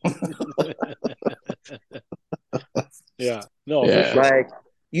 Yeah, no, yeah. For sure. Like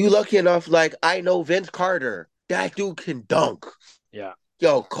you lucky enough, like I know Vince Carter. That dude can dunk. Yeah.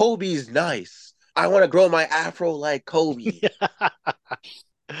 Yo, Kobe's nice. I want to grow my afro like Kobe.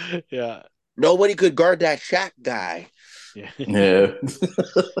 Yeah. Nobody could guard that Shaq guy. Yeah. Yeah.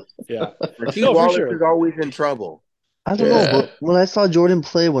 Rasheed Wallace is always in trouble. I don't know, but when I saw Jordan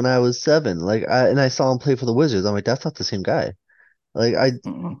play when I was 7, like I saw him play for the Wizards, I'm like, that's not the same guy. Like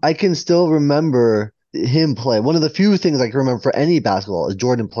I can still remember him play. One of the few things I can remember for any basketball is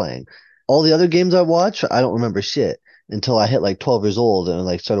Jordan playing. All the other games I watch, I don't remember shit until I hit like 12 years old and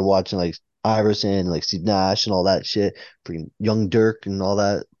like started watching like Iverson, like Steve Nash and all that shit, freaking Young Dirk and all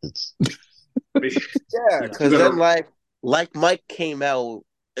that. It's yeah, because then like Mike came out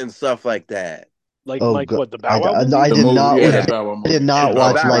and stuff like that. Like Oh, Mike, God. what, the Bow Wow No, I movie? The did not. movie, yeah, Yeah, the Bow Wow I did movie. not Yeah, the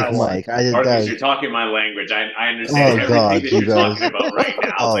watch Bow Like Wow one. Mike. I did Marcus, that. you're talking my language. I understand Oh God, everything that you you're guys. talking about right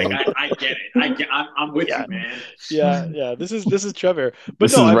now. Like Oh, I get it. I'm with Yeah, you, man. yeah. This is Trevor. But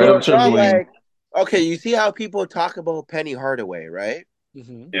This no, is I right mean, So up it's Trevor's not lane. like, okay, you see how people talk about Penny Hardaway, right?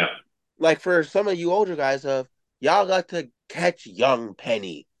 mhm. Yeah. Like for some of you older guys, y'all got to catch young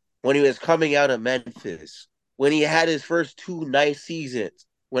Penny when he was coming out of Memphis, when he had his first 2 nice seasons.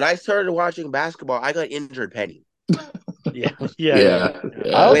 When I started watching basketball, I got injured Penny Yeah, Yeah, I yeah,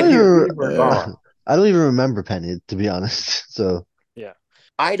 when don't we even. were gone. I don't even remember Penny, to be honest. So yeah.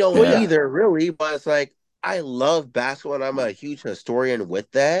 I don't Well, yeah. either, really, but it's like I love basketball and I'm a huge historian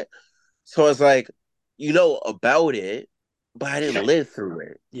with that. So it's like, about it, but I didn't live through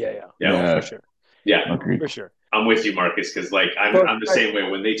it. Yeah. Yeah. No, yeah. for sure. Agreed. For sure. I'm with you, Marcus, because like So I'm the like, same way.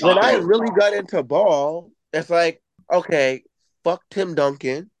 When they when talk I about really got into ball, it's like, okay, fuck Tim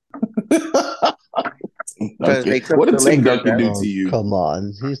Duncan because Duncan. they took What did the Tim Lakers Duncan out. do to oh you? come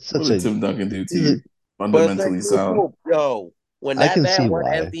on, he's What such did a. Tim Duncan do to He's a. you? But it's like, Fundamentally sound. yo, when I that can man see won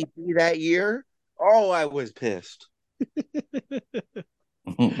why. MVP that year, oh, I was pissed.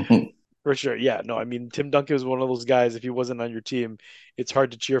 For sure. Yeah. No, I mean, Tim Duncan was one of those guys. If he wasn't on your team, it's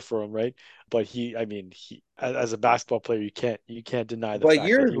hard to cheer for him, right? But he, as a basketball player, you can't deny the But fact that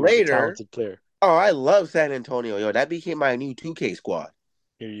years he was a later, talented player. oh, I love San Antonio. Yo, that became my new 2K squad.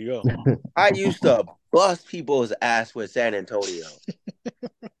 Here you go. I used to bust people's ass with San Antonio.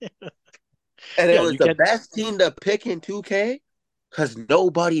 And it Yeah, was you the can't. best team to pick in 2K because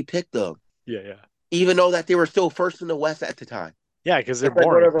nobody picked them, Yeah. even though that they were still first in the West at the time. Yeah, because they're It's like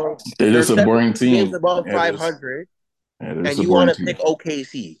one boring. of those. They're You're just a boring 17 games team. above Yeah, 500, they're and just a you want boring to team. pick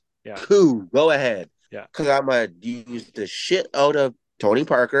OKC. Yeah. Cool, go ahead. Yeah. Because I'm going to use the shit out of Tony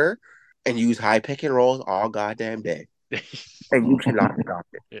Parker and use high pick and rolls all goddamn day. And you cannot stop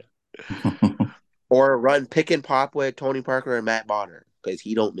it. Yeah. Or run pick and pop with Tony Parker and Matt Bonner because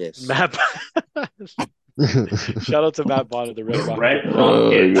he don't miss. Matt. Shout out to Matt Bonner, the Red the Rocket. Red Oh,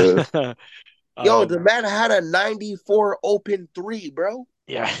 Rocket. yeah. Yo, the man had a 94 open three, bro.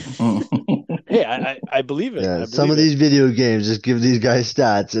 Yeah. Hey, I believe it. Yeah, I some believe of it. these video games just give these guys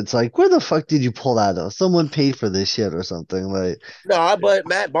stats. It's like, where the fuck did you pull that out? Someone paid for this shit or something. Like, Nah, but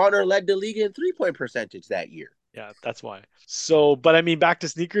Matt Bonner led the league in 3-point percentage that year. Yeah, that's why. So, but I mean, back to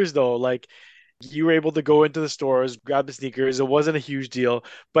sneakers though, like you were able to go into the stores, grab the sneakers. It wasn't a huge deal.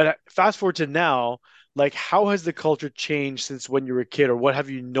 But fast forward to now, like how has the culture changed since when you were a kid, or what have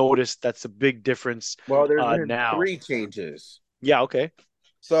you noticed that's a big difference Well, there's been now? 3 changes. Yeah, okay.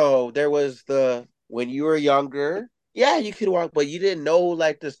 So there was when you were younger, yeah, you could walk, but you didn't know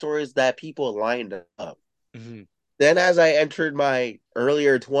like the stories that people lined up. Mm-hmm. Then as I entered my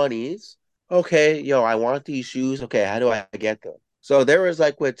earlier 20s, okay, yo, I want these shoes. Okay, how do I get them? So there was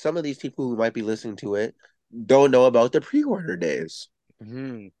like with some of these people who might be listening to it, don't know about the pre-order days.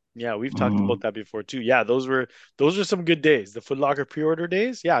 Mm-hmm. Yeah, we've talked about that before too. Yeah, those were some good days. The Foot Locker pre-order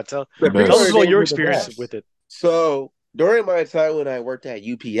days. Yeah, tell The us pre-order about days your were the experience best. with it. So during my time when I worked at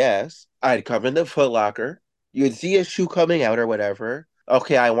UPS, I'd come in the Foot Locker. You would see a shoe coming out or whatever.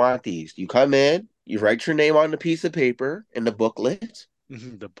 Okay, I want these. You come in, you write your name on the piece of paper in the booklet.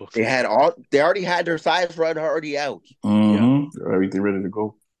 The book. They already had their size run already out. Mm-hmm. Everything ready to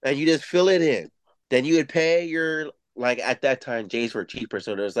go. And you just fill it in. Then you would pay your, like at that time, J's were cheaper.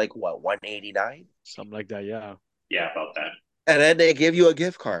 So there was like, what, $189? Something like that. Yeah. Yeah, about that. And then they give you a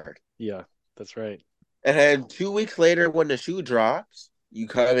gift card. Yeah, that's right. And then 2 weeks later, when the shoe drops, you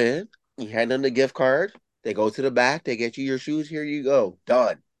come in, you hand them the gift card. They go to the back. They get you your shoes. Here you go.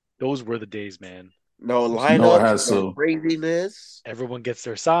 Done. Those were the days, man. No No lineups, hassle. no craziness. Everyone gets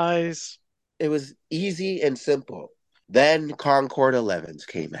their size. It was easy and simple. Then Concord 11s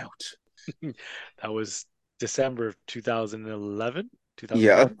came out. That was December of 2011.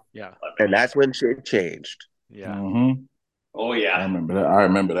 Yeah. Yeah. And that's when shit changed. Yeah. Mm-hmm. Oh I yeah.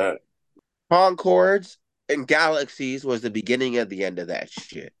 remember that. Concords and Galaxies was the beginning of the end of that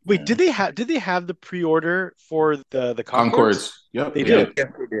shit. Wait, did they have the pre-order for the Concords? Concords. Yep. They did. Yes,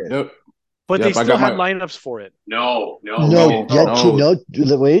 they did. Yep. But Yep, they I still got had my- lineups for it. No.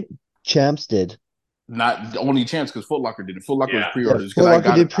 wait, Champs did. Not only Champs because Foot Locker did it. Foot Locker was Yeah. pre-orders. Foot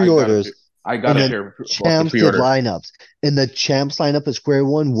Locker did pre-orders. I got And a then pair of Champs did pre-order. lineups, and the Champs lineup at Square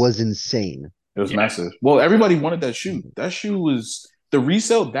One was insane. It was Yeah. massive. Well, everybody wanted that shoe. That shoe was the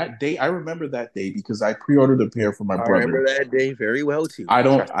resale that day. I remember that day because I pre-ordered a pair for my I brother. remember that day very well too. I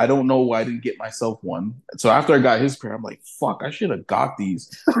don't know why I didn't get myself one. So after I got his pair, I'm like, fuck, I should have got these.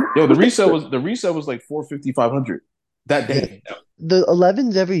 Yo, the resale was like 450, 500 that day. the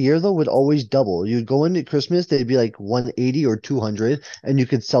 11s every year though would always double. You'd go into Christmas, they'd be like 180 or 200, and you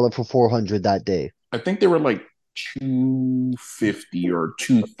could sell it for 400 that day. I think they were like 250 or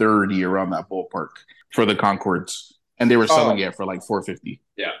 230 around that ballpark for the Concords, and they were selling it for like 450.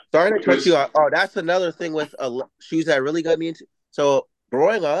 Yeah. Sorry to cut you off. Oh, that's another thing with shoes that really got me into. So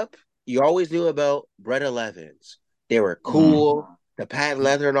growing up, you always knew about Bred 11s. They were cool, the patent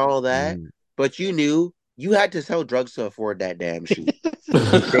leather and all of that, but you knew you had to sell drugs to afford that damn shoe.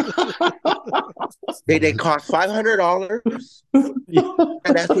 They cost $500, and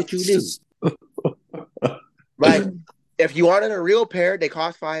that's what you knew. Like, if you wanted a real pair, they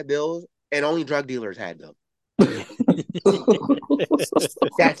cost $5, and only drug dealers had them.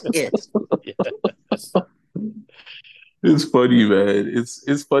 That's it. It's funny, man.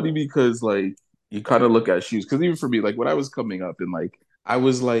 It's funny because like you kind of look at shoes because even for me, like when I was coming up and like I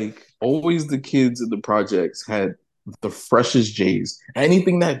was like always the kids in the projects had the freshest J's.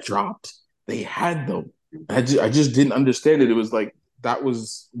 Anything that dropped, they had them. I just didn't understand it. It was like that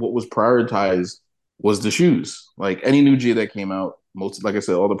was what was prioritized was the shoes. Like any new J that came out, most like I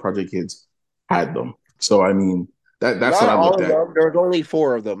said, all the project kids had them. So I mean that's Not what I looked all of at. them. There was only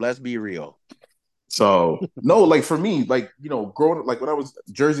 4 of them. Let's be real. So no, like for me, like you know, growing up, like when I was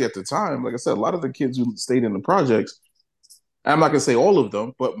Jersey at the time, like I said, a lot of the kids who stayed in the projects, I'm not gonna say all of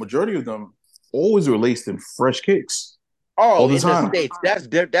them, but majority of them always were laced in fresh kicks. Oh, all the in time. the States, that's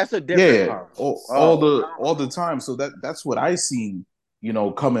a different Yeah, all the time. So that's what I seen, you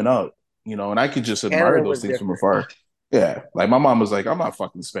know, coming up, you know, and I could just admire Canada those was things from different. afar. Yeah, like my mom was like, I'm not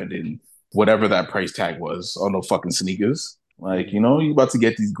fucking spending whatever that price tag was on no fucking sneakers. Like, you know, you about to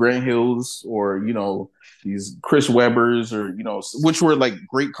get these Grant Hills or, you know, these Chris Webbers or, you know, which were like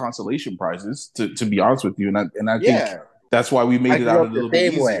great consolation prizes to be honest with you. And I think Yeah, that's why we I made it grew out a up the little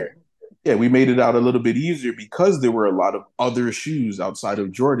bit same way. easier. Yeah, we made it out a little bit easier because there were a lot of other shoes outside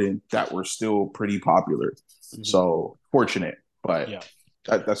of Jordan that were still pretty popular. So fortunate, but Yeah.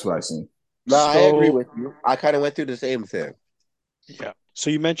 that's what I seen. No, I agree with you. I kind of went through the same thing. Yeah. So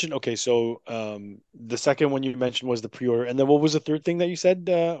you mentioned so the second one you mentioned was the pre-order, and then what was the third thing that you said?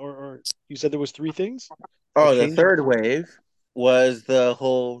 Or you said there was 3 things. Oh, the changed? third wave was the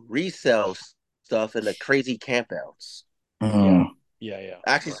whole resale stuff and the crazy campouts. Yeah.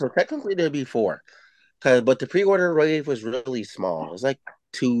 Actually, so technically there'd be 4, but the pre-order wave was really small. It was like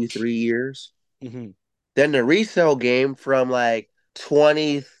 2-3 years. Then the resale game from like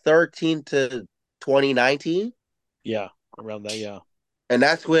 2013 to 2019. Yeah, around that. Yeah. And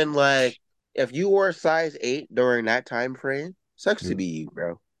that's when, like, if you were a size 8 during that time frame, sucks to be you,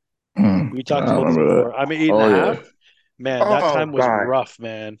 bro. We talked about this before. I'm 8.5. Yeah. Man, that time was rough,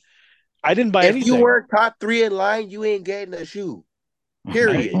 man. I didn't buy anything. If you weren't top 3 in line, you ain't getting a shoe.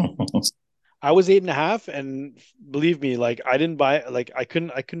 Period. I was 8.5, and believe me, like I didn't buy, like I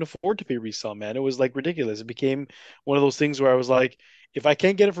couldn't afford to pay resale, man. It was like ridiculous. It became one of those things where I was like, if I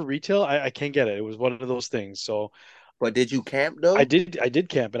can't get it for retail, I can't get it. It was one of those things. So, but did you camp though? I did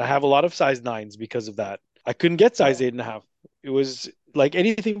camp, and I have a lot of size 9s because of that. I couldn't get size 8.5. It was like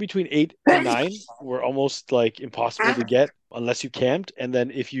anything between 8 and 9 were almost like impossible to get unless you camped. And then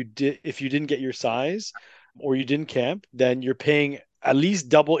if you didn't get your size or you didn't camp, then you're paying at least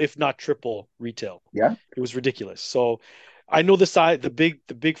double, if not triple, retail. Yeah, it was ridiculous. So I know the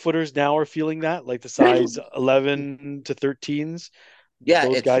big footers now are feeling that, like the size 11 to 13s. Yeah,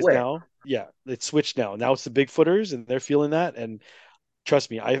 those guys switched. now. Yeah, it's switched now. Now it's the big footers, and they're feeling that. And trust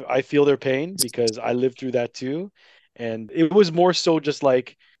me, I feel their pain because I lived through that too. And it was more so just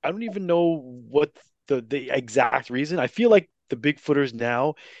like I don't even know what the exact reason. I feel like the big footers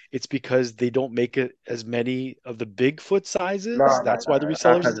now, it's because they don't make it as many of the big foot sizes. That's why the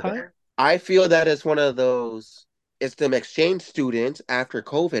resellers is high. I feel that it's one of those. It's them exchange students after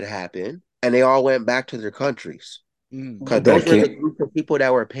COVID happened, and they all went back to their countries. Because those were the group of people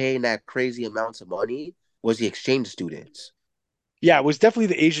that were paying that crazy amounts of money. Was the exchange students? Yeah, it was definitely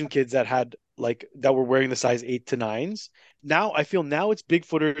the Asian kids that had that were wearing the size 8 to 9s. Now I feel it's big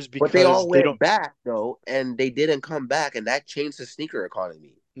footers because but they all went back though, and they didn't come back, and that changed the sneaker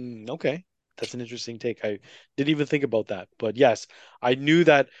economy. Okay, that's an interesting take. I didn't even think about that, but yes, I knew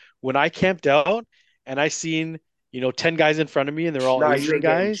that when I camped out and I seen 10 guys in front of me and they're all Asian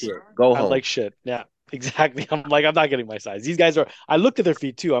guys. Go home. I'm like, shit. Yeah, exactly. I'm like, I'm not getting my size. These guys are. I looked at their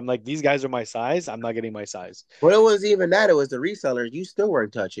feet too. I'm like, these guys are my size. I'm not getting my size. Well, it was even that. It was the resellers. You still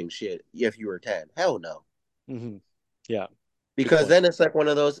weren't touching shit if you were 10. Hell no. Yeah. Because then it's like one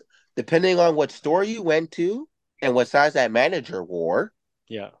of those, depending on what store you went to and what size that manager wore.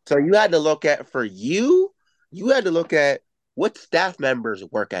 Yeah. So you had to look at, you had to look at what staff members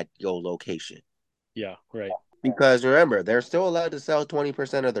work at your location. Yeah, right. Because remember, they're still allowed to sell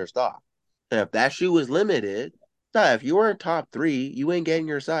 20% of their stock. And if that shoe is limited, if you weren't top 3, you ain't getting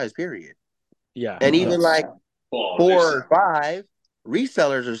your size, period. Yeah. And even like Well, 4 or 5,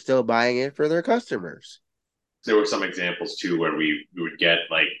 resellers are still buying it for their customers. there were some examples too where we would get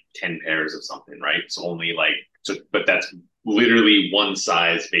like 10 pairs of something, right? So only like, so, but that's literally one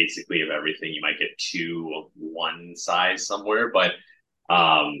size basically of everything. You might get 2 of one size somewhere, but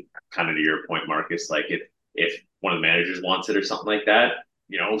kind of to your point, Marcus, like if one of the managers wants it or something like that,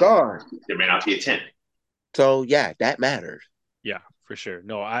 Gone. there may not be a 10. So yeah, that matters. Yeah, for sure.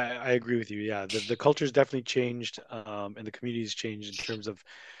 No, I agree with you. Yeah, the culture's definitely changed, and the community's changed in terms of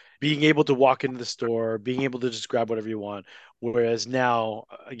being able to walk into the store, being able to just grab whatever you want. Whereas now,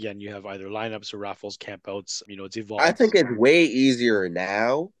 again, you have either lineups or raffles, campouts. It's I evolved. think it's way easier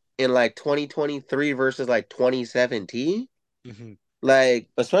now in like 2023 versus like 2017. Mm-hmm. Like,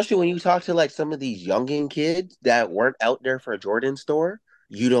 especially when you talk to like some of these youngin kids that weren't out there for a Jordan store,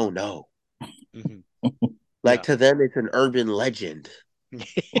 you don't know. Mm-hmm. Like Yeah. to them, it's an urban legend.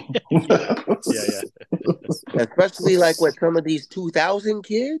 Yeah. Especially like with some of these 2000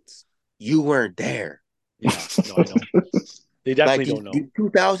 kids, you weren't there. Yeah. No, I know. They Like definitely don't know. these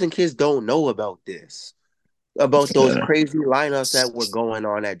 2000 kids don't know about this, about those crazy lineups that were going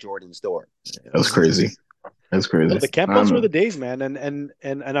on at Jordan store. That's crazy. That's No, crazy. the campouts were the days, man, and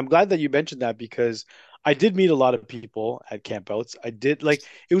I'm glad that you mentioned that because I did meet a lot of people at campouts. I did like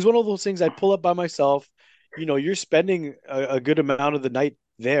it was one of those things I'd pull up by myself. You're spending a good amount of the night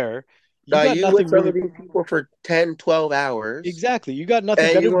there. You got You with nothing some of really. these people for 10, 12 hours, Exactly. You got nothing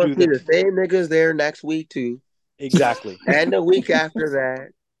and better you're to going do to see than the same niggas there next week too, exactly. and the week after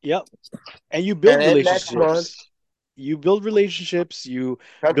that, Yep. And you and build then next month. relationships. You build relationships. You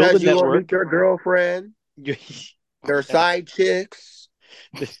build a Sometimes you gonna meet network. their girlfriend, You, their side chicks,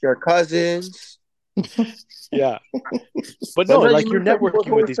 their cousins. yeah. But no, Sometimes you like you're meet some people's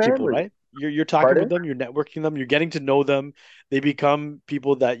networking with whole these people, family. right? You're talking with Pardon? them, you're networking them, you're getting to know them. They become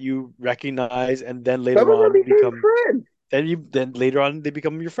people that you recognize, and then Some later of them on became become friends. then later on they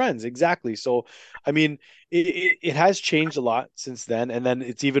become your friends. Exactly. So, I mean, it has changed a lot since then, and then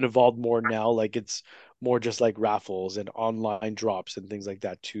it's even evolved more now. Like it's more just like raffles and online drops and things like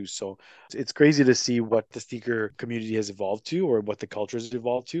that too. So it's crazy to see what the sneaker community has evolved to, or what the culture has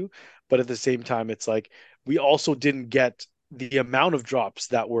evolved to. But at the same time, it's like we also didn't get the amount of drops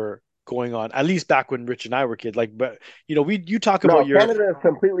that were going on, at least back when Rich and I were kids. Like, but you talk about No, your Canada is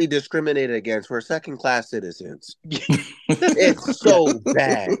completely discriminated against. We're second class citizens. It's yeah, so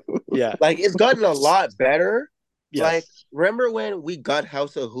bad. yeah, Like it's gotten a lot better. Like, yes. remember when we got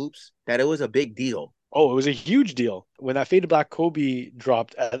House of Hoops? That it was a big deal. Oh, it was a huge deal when that Faded Black Kobe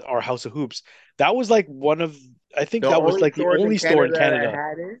dropped at our House of Hoops. That was like I think The that was only like the stores in only store in Canada that Canada.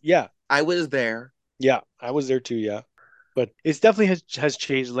 had it, Yeah, I was there. yeah, I was there too. Yeah, but it's definitely has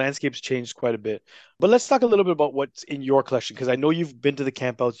changed. The landscape's changed quite a bit. But let's talk a little bit about what's in your collection because I know you've been to the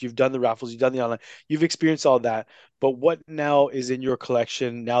campouts, you've done the raffles, you've done the online, you've experienced all that. But what now is in your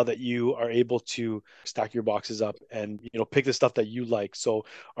collection now that you are able to stack your boxes up and pick the stuff that you like? So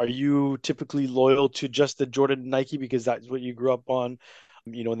are you typically loyal to just the Jordan Nike because that's what you grew up on?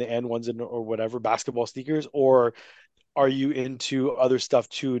 In the N ones or whatever basketball sneakers, or are you into other stuff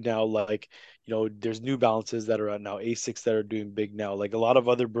too now? Like, there's New Balances that are out now, Asics that are doing big now, like a lot of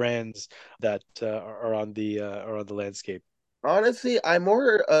other brands that are on the landscape. Honestly, I'm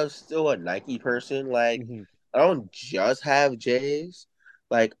more of still a Nike person. Like, Hmm. I don't just have J's.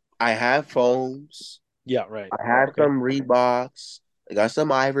 Like, I have foams. Yeah, right. I have Okay. some Reeboks. I got some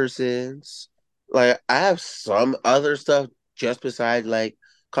Iversons. Like, I have some other stuff just besides like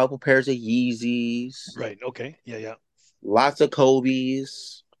a couple pairs of Yeezys, Right. Okay. Yeah, yeah. lots of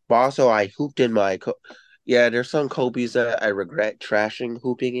Kobe's. Also, I hooped in yeah, there's some Kobe's that I regret trashing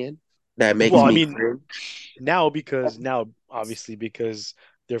hooping in. That Well, makes I me mean, cringe. now obviously because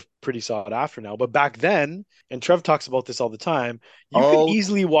they're pretty sought after now, but back then, and Trev talks about this all the time, you could Oh,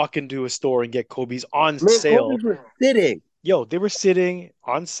 easily walk into a store and get Kobe's on man, sale. Kobe's was sitting. Yo, they were sitting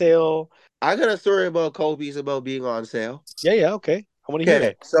on sale. I got a story about Kobe's about being on sale. Yeah, yeah, okay. I want to hear Okay,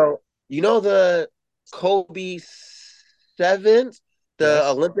 it. so you know the Kobe sevens, the Yes.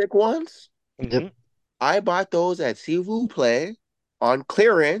 Olympic ones? Yep. Hmm. I bought those at Sivu Play on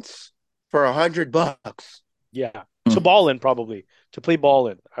clearance for $100. Yeah. To ball in, probably. To play ball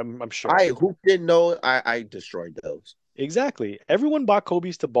in, I'm sure. I who didn't know I destroyed those. Exactly. Everyone bought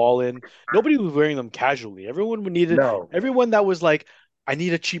Kobe's to ball in. Nobody was wearing them casually. No. Everyone that was like, I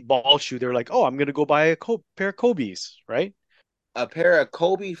need a cheap ball shoe. They were like, oh, I'm gonna go buy a pair of Kobe's, right? A pair of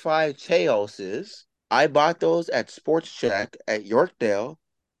Kobe 5 Cheoses. I bought those at Sports Check at Yorkdale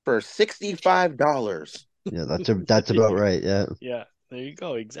for $65. Yeah, that's about right. Yeah. Yeah, there you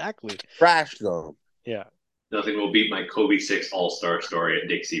go. Exactly. Trash though. Yeah. Nothing will beat my Kobe 6 All-Star story at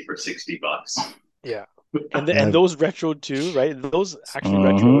Dixie for $60. Yeah. And Yeah. those retroed too, right? Those actually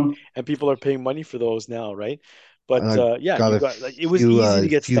retroed, Mhm. and people are paying money for those now, right? But yeah, Got you a got like it was easy to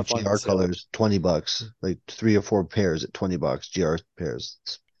get few stuff on GR sale. colors, $20, like 3 or 4 pairs at $20, GR pairs.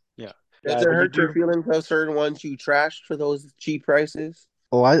 Yeah. Does it But you hurt your do. feelings how certain ones you trashed for those cheap prices?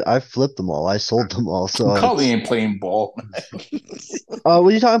 Oh, I flipped them all. I sold them all. So Collie ain't playing ball. what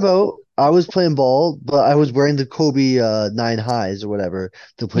are you talking about? I was playing ball, but I was wearing the Kobe 9 highs or whatever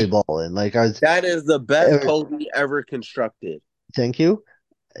to play ball in. Like I was, That is the best er, Kobe ever constructed. thank you.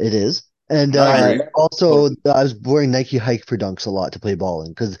 It is. And I I agree. also, I was wearing Nike Hyper Dunks a lot to play ball in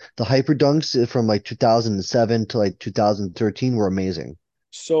because the Hyper Dunks from like 2007 to like 2013 were amazing.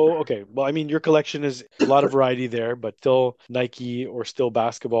 So, okay. Well, I mean, your collection is a lot of variety there, but still Nike or still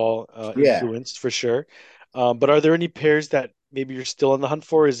basketball Yeah. influenced for sure. But are there any pairs that maybe you're still on the hunt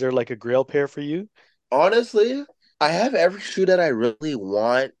for? Is there like a grail pair for you? Honestly, I have every shoe that I really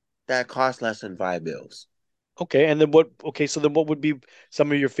want that costs less than $5. Okay. And then what? Okay. So then what would be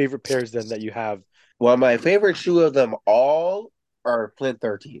some of your favorite pairs then that you have? Well, my favorite shoe of them all are Flint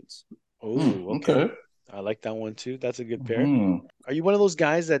 13s. Oh, okay. Okay. I like that one too. That's a good pair. Mhm. Are you one of those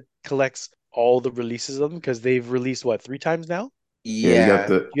guys that collects all the releases of them? Because they've released what, three times now? Yeah, you got Yeah.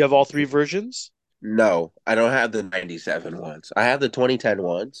 the. You have all three versions? No, I don't have the 97 ones. I have the 2010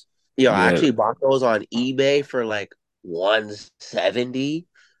 ones. Yo, I Yeah. actually bought those on eBay for like 170.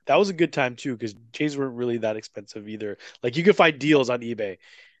 That was a good time too, because Jays weren't really that expensive either. Like you could find deals on eBay.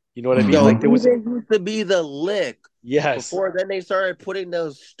 You know what I mean? Yo, Like there Mhm. was eBay used to be the lick. yes. Before then, they started putting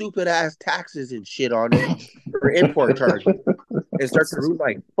those stupid ass taxes and shit on it for import charges and start to ruin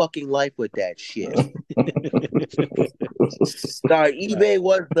my fucking life with that shit. Nah, eBay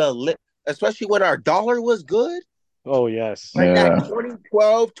was the lick, especially when our dollar was good, Oh yes. like that Yeah.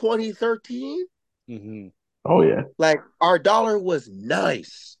 2012, 2013. Hmm. Oh yeah. Like our dollar was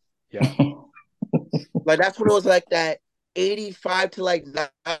nice. Yeah. Like that's when it was like that 85 to like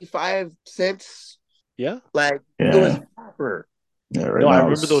 95 cents. Yeah. Like it was Yeah. proper. Yeah. Right No, I now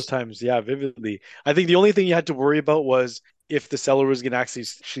remember those it's times. Yeah, vividly. I think the only thing you had to worry about was if the seller was going to actually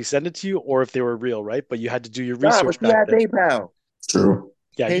send it to you or if they were real, right? But you had to do your Nah, but research you back had then. PayPal. true.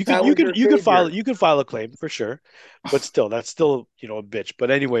 Yeah, PayPal was your savior. you could file a claim for sure, but still, that's still a bitch.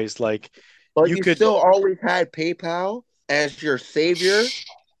 But anyways, like But you you could, still always had PayPal as your savior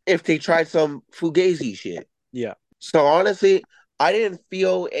if they tried some fugazi shit. yeah, So honestly, I didn't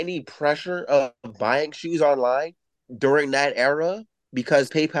feel any pressure of buying shoes online during that era because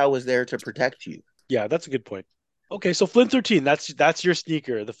PayPal was there to protect you. yeah, that's a good point. Okay, so Flint 13, that's your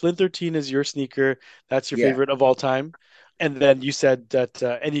sneaker. The Flint 13 is your sneaker. That's your Yeah. favorite of all time. And then you said that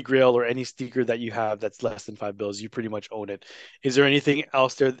any grail or any sneaker that you have that's less than $5, you pretty much own it. Is there anything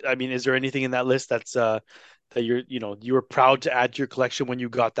else there? I mean, is there anything in that list that's that you were proud to add to your collection when you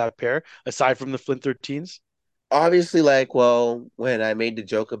got that pair, aside from the Flint 13s? Obviously, like, well, when I made the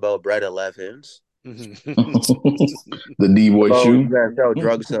joke about Brett Elevens, The D boy oh, you shoe. gotta sell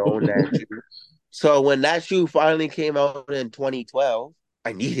drugs to own that shoe. So when that shoe finally came out in 2012,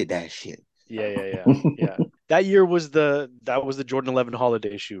 I needed that shit. Yeah. That year was the Jordan 11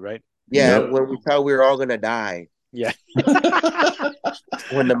 holiday shoe, right? Yeah, Yep. when we thought we were all gonna die, Yeah.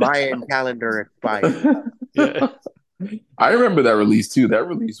 when the Mayan calendar expired. Yeah. I remember that release too. That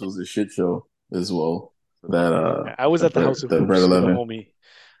release was a shit show as well. That I was at the House of the Bread Hoops with a 11. homie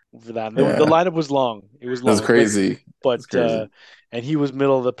for that. The Yeah. lineup was long. It was That's long, crazy. but That's crazy. and he was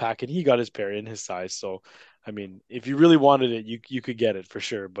middle of the pack, and he got his pair in his size. So, I mean, if you really wanted it, you could get it for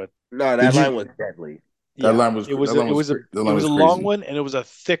sure. But No, Did that line you was deadly. that yeah, line was it was that a line was that it line was was a long crazy. one, and it was a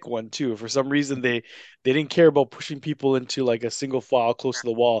thick one too. For some reason, they didn't care about pushing people into like a single file close to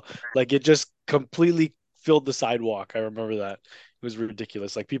the wall. Like it just completely filled the sidewalk. I remember that. It was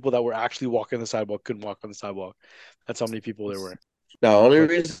ridiculous. Like people that were actually walking the sidewalk couldn't walk on the sidewalk. That's how many people there were. The only But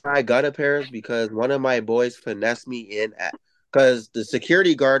reason I got a pair is because one of my boys finessed me in at because the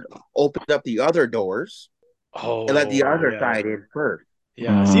security guard opened up the other doors and let the oh other yeah. side in first.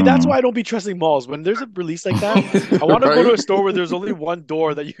 Yeah. See, that's why Mm. I don't be trusting malls. When there's a release like that, I want to go to Right? a store where there's only one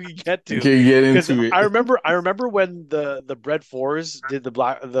door that you can get You to. can't get Because into it. I remember when the Bread Fours did the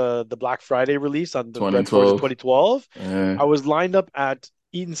Black Friday release on the Bread Fours of 2012. 2012. Yeah. I was lined up at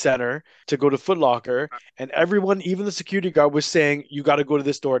Eaton Center to go to Foot Locker, and everyone, even the security guard, was saying you got to go to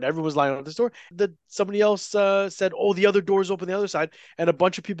this door, and everyone was lining up this door. That somebody else said, "Oh, the other door's open the other side," and a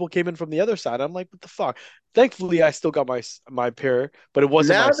bunch of people came in from the other side. I'm like, "What the fuck?" Thankfully, I still got my pair, but it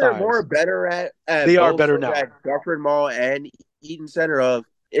wasn't my Now they're more size. better at They are both better stores now. at Dufferin Mall and Eaton Center of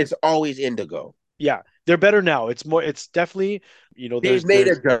it's always indigo. Yeah, they're better now. It's definitely, They've made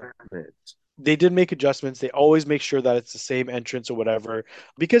adjustments. they did make adjustments. They always make sure that it's the same entrance or whatever,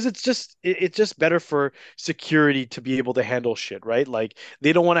 because it's just better for security to be able to handle shit, right? Like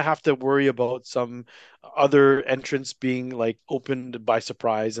they don't want to have to worry about some other entrance being like opened by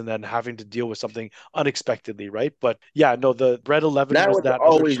surprise and then having to deal with something unexpectedly, right? But yeah, no, the Bread 11 Now was it's that other.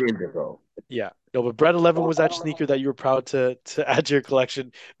 always indigo. Yeah. No, but Bread 11 was that sneaker that you were proud to add to your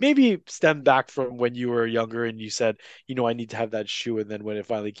collection. Maybe stem back from when you were younger and you said, I need to have that shoe. And then when it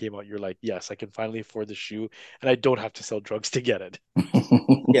finally came out, you're like, yes, I can finally afford the shoe and I don't have to sell drugs to get it.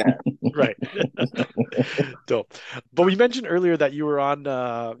 Yeah. Right. Dope. But we mentioned earlier that you're on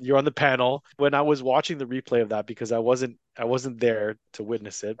the panel when I was watching the replay of that because I wasn't there to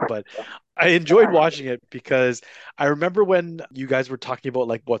witness it, but I enjoyed watching it because I remember when you guys were talking about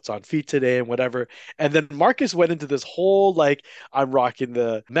like what's on feet today and whatever. And then Marcus went into this whole like I'm rocking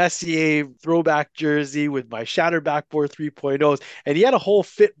the Messier throwback jersey with my shattered backboard 3.0s. And he had a whole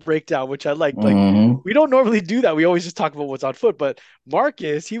fit breakdown, which I liked. Like Mhm. we don't normally do that. We always just talk about what's on foot, but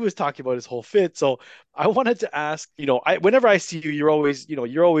Marcus, he was talking about his whole fit. So I wanted to ask, whenever I see you, you're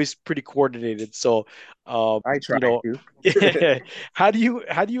always pretty coordinated. So, I try to. how do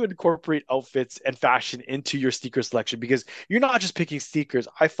you incorporate outfits and fashion into your sneaker selection? Because you're not just picking sneakers.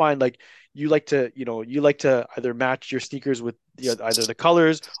 I find like you like to either match your sneakers with either the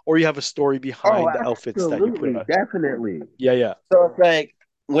colors or you have a story Oh, behind the outfits that you put absolutely, on. definitely. Yeah, yeah. So it's like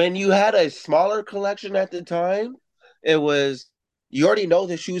when you had a smaller collection at the time, it was you already know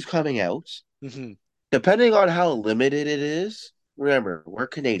the shoes coming out. Hmm. Depending on how limited it is, remember, we're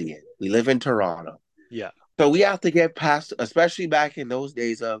Canadian. We live in Toronto. Yeah, So we have to get past, especially back in those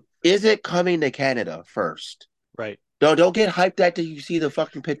days of, is it coming to Canada first? right. Don't get hyped after you see the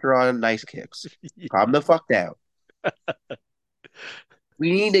fucking picture on Nice Kicks. Calm the fuck down.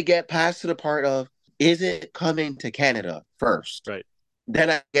 We need to get past to the part of, is it coming to Canada first? Right. Then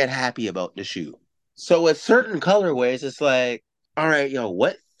I get happy about the shoe. So with certain colorways, it's like, all right,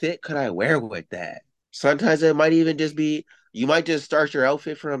 what fit could I wear with that? Sometimes it might even just be you might just start your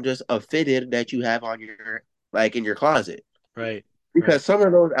outfit from just a fitted that you have on your like in your closet. Right. Right. Because some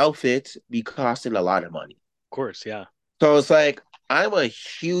of those outfits be costing a lot of money. Of course, yeah. So it's like I'm a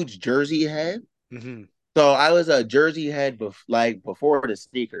huge jersey head. Hmm. So I was a jersey head before the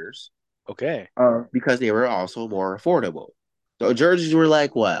sneakers, Okay. because they were also more affordable. So jerseys were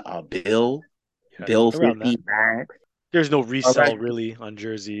like what a Yeah, bill around that. 50 max. There's no Okay. resell really on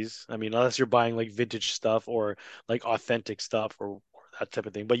jerseys. I mean, unless you're buying like vintage stuff or like authentic stuff or that type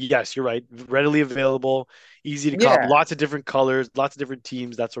of thing. But yes, you're right. Readily available, easy to cop, Yeah. lots of different colors, lots of different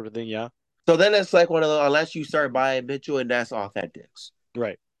teams, that sort of thing. Yeah. So then it's like one of the unless you start buying Mitchell and that's authentics.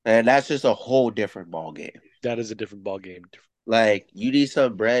 Right. And that's just a whole different ball game. That is a different ball game. Like you need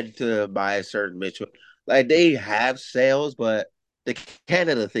some bread to buy a certain Mitchell. Like they have sales, but the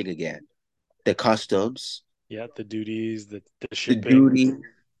Canada thing again. The customs, Yeah, the duties, the the shipping. duty.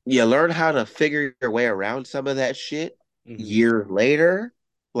 You learn how to figure your way around some of that shit Hmm. years later,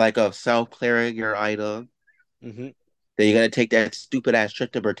 like of self-clearing your item. Hmm. Then you gotta take that stupid ass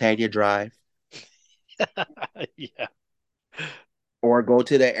trip to Britannia Drive Yeah. or go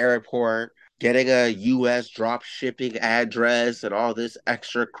to the airport, getting a US drop shipping address and all this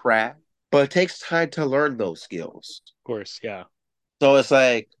extra crap. But it takes time to learn those skills. Of course. Yeah. So it's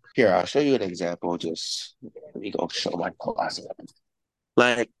like, here, I'll show you an example. Just let me go show my closet.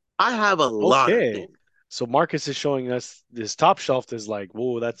 Like, I have a lot of Okay. things. So Marcus is showing us this top shelf is like,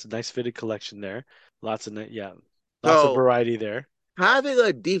 whoa, that's a nice fitted collection there. Yeah, lots of So variety there. having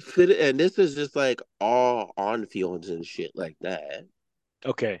a deep fit, and this is just like all on fields and shit like that.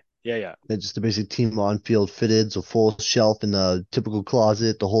 Okay. Yeah, yeah. That's just the basic team on field fitteds, a full shelf in the typical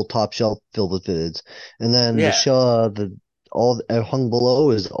closet, the whole top shelf filled with fitteds. And then the Yeah. shell, the all hung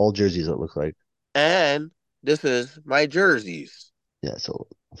below is all jerseys, it looks like. And this is my jerseys. Yeah, so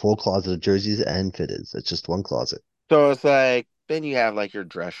a full closet of jerseys and fitteds. It's just one closet. So it's like, then you have like your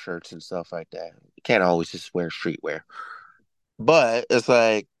dress shirts and stuff like that. You can't always just wear streetwear. But it's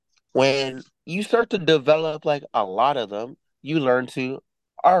like when you start to develop like a lot of them, you learn to,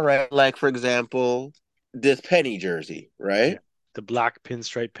 all right, like for example, this Penny jersey, Yeah. right? The black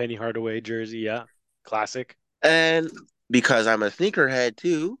pinstripe Penny Hardaway jersey. Yeah. Classic. And because I'm a sneakerhead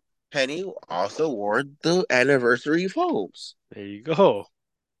too, Penny also wore the anniversary foams. There you go.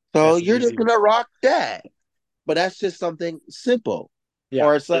 So That's an you're just easy one. gonna rock that. But that's just something simple. Yeah.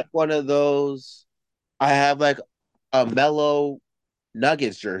 Or it's like one of those, I have like a mellow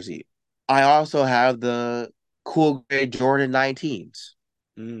Nuggets jersey. I also have the cool gray Jordan 19s.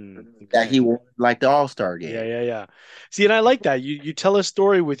 that he Okay. won like the All-Star Yeah, game. yeah, yeah. See, and I like that. You tell a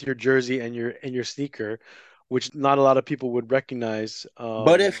story with your jersey and your sneaker, which not a lot of people would recognize.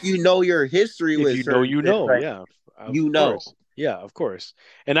 But if you know your history If with you know, certain you things, know. like Yeah, of you know. course. Yeah, of course.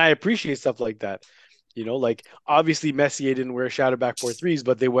 And I appreciate stuff like that. Like obviously Messier didn't wear shadow backboard threes,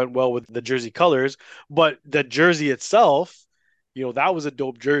 but they went well with the jersey colors. But the jersey itself, that was a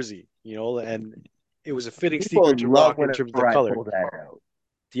dope jersey, and it was a fitting sneaker People to love rock in terms of the whenever I color. pull that out.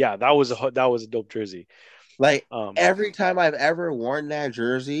 Yeah, that was a dope jersey. Like Um, every time I've ever worn that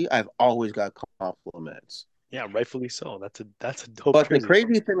jersey, I've always got compliments. yeah, rightfully so. That's a dope But the jersey.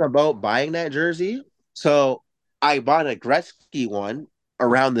 crazy thing about buying that jersey, so I bought a Gretzky one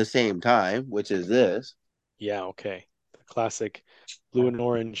around the same time, which is this. Yeah, okay. The classic blue and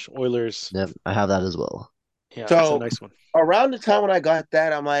orange Oilers. Yep, I have that as well. Yeah, it's a So nice one. around the time when I got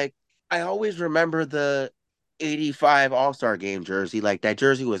that, I'm like, I always remember the 85 All-Star game jersey. Like that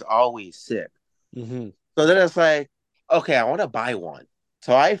jersey was always sick. Hmm. So then it's like, okay, I want to buy one.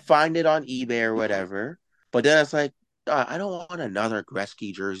 So I find it on eBay or whatever. But then it's like, I don't want another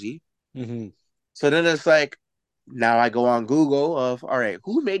Gretzky jersey. Hmm. So then it's like, now I go on Google of, all right,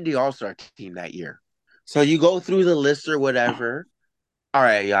 who made the All-Star team that year? So you go through the list or whatever. All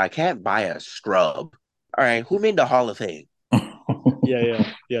right, yeah, I can't buy a scrub. All right, who made the Hall of Fame? Yeah, yeah,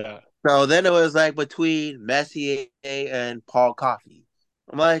 yeah. So then it was like between Messier and Paul Coffey.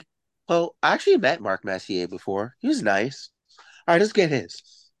 I'm like, well, I actually met Mark Messier before. He was nice. All right, let's get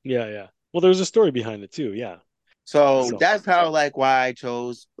his. Yeah, yeah. Well, there's a story behind it too. Yeah. So So, that's how like why I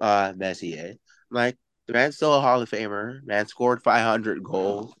chose Messier. Like the man's still a Hall of Famer. Man scored 500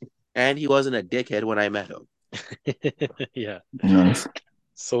 goals, and he wasn't a dickhead when I met him. yeah. Nice.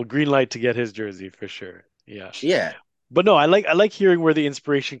 So green light to get his jersey for sure. Yeah. Yeah, But no, I like hearing where the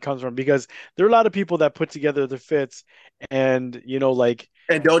inspiration comes from because there are a lot of people that put together the fits and like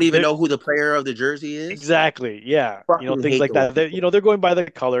and don't even they know who the player of the jersey is. exactly, yeah, Fucking things hate like those that. people. They're going by the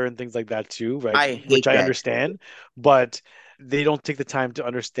color and things like that too, right? I Which hate I that shit. understand, but they don't take the time to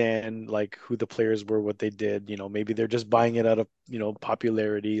understand like who the players were, what they did. Maybe they're just buying it out of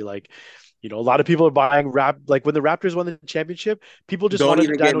popularity. Like, a lot of people are buying like when the Raptors won the championship, people just Don't wanted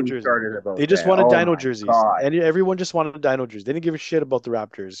a even get Dino me jersey. started They about just that. wanted Oh Dino my jerseys, god. and everyone just wanted Dino jerseys. They didn't give a shit about the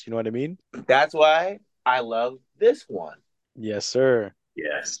Raptors. You know what I mean? That's why I love this one. Yes, sir.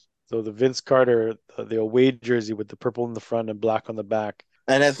 Yes. So the Vince Carter, the away jersey with the purple in the front and black on the back.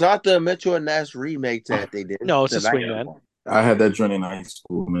 And it's not the Mitchell and Ness remake that they did. No, it's The a nice swingman. one. I had that joint in high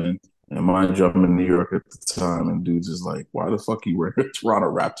school, man. And mind you, I'm in New York at the time, and dudes is like, "Why the fuck you wear a Toronto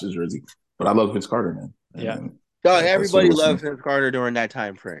Raptors jersey?" But I love Vince Carter, man. Yeah. And So that's what it everybody was. loved Vince Carter during that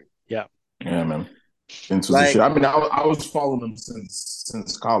time frame. Yeah. Yeah, man. Vince was the Like, shit. I mean, I was following him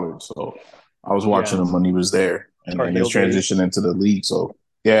since college, so I was watching Yeah. him when he was there, Tar and his Heel days. transition into the league. So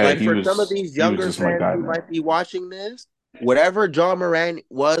yeah, for some of these he was younger just my fans guy, who man. might be watching this, whatever John Moran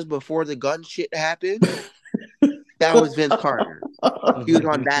was before the gun shit happened, that was Vince Carter. He was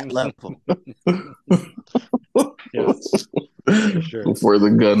on that level. Yeah, for sure. Before the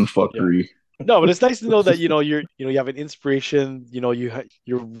gun fuckery. No, but it's nice to know that you have an inspiration.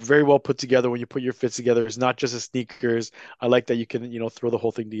 You're very well put together when you put your fits together. It's not just a sneakers. I like that you can throw the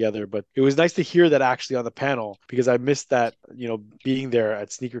whole thing together. But it was nice to hear that actually on the panel because I missed that being there at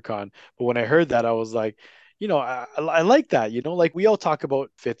SneakerCon. But when I heard that, I was like, I like that. Like we all talk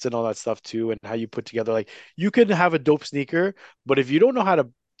about fits and all that stuff too, and how you put together. Like you can have a dope sneaker, but if you don't know how to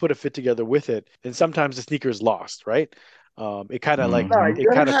put a fit together with it, then sometimes the sneaker is lost, right? It kind of like No, you it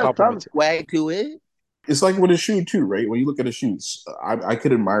gotta kind of have some complements it. swag to it. It's like with a shoe too, right? When you look at a shoe, I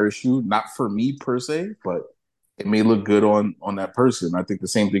could admire a shoe, not for me per se, but it may look good on that person. I think the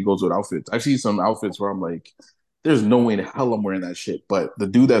same thing goes with outfits. I see some outfits where I'm like, there's no way in hell I'm wearing that shit. But the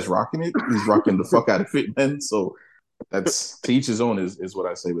dude that's rocking it, he's rocking the fuck out of it, man. So that's to each his own is what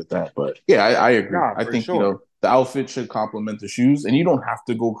I say with that. But yeah, I agree. Nah, I for think sure. the outfit should complement the shoes, and you don't have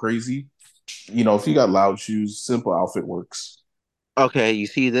to go crazy. If you got loud shoes, simple outfit works. Okay, you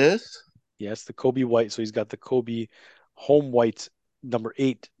see this? Yes, the Kobe white. So he's got the Kobe home white number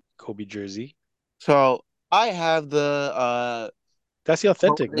 8 Kobe jersey. So I have the That's the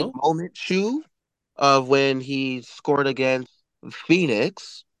authentic, closing no? moment shoe of when he scored against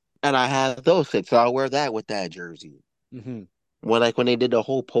Phoenix, and I have those fits. So I'll wear that with that jersey. Hmm. When they did the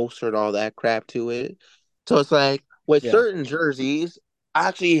whole poster and all that crap to it. So it's like with Yeah, certain jerseys, I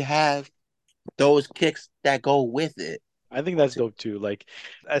actually have those kicks that go with it. I think that's dope too. Like,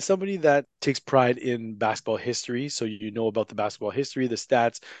 as somebody that takes pride in basketball history, so you know about the basketball history, the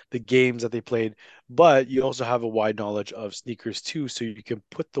stats, the games that they played, but you also have a wide knowledge of sneakers too, so you can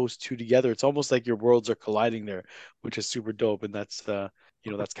put those two together. It's almost like your worlds are colliding there, which is super dope. And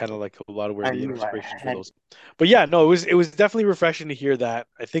That's kind of like a lot of where I the knew I inspiration for had. those. But yeah, no, it was definitely refreshing to hear that.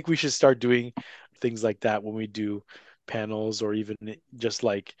 I think we should start doing things like that when we do panels or even just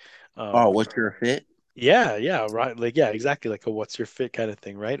like Oh, um what's your fit? yeah, right. Like, yeah, exactly. Like a what's your fit kind of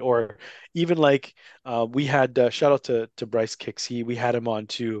thing, right? Or even like we had shout out to Bryce Kicks. We had him on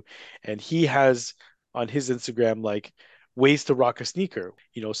too, and he has on his Instagram like ways to rock a sneaker.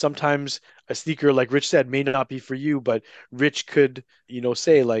 Sometimes a sneaker, like Rich said, may not be for you, but Rich could,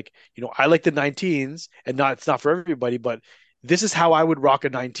 say like, I like the 19s, and not it's not for everybody, but this is how I would rock a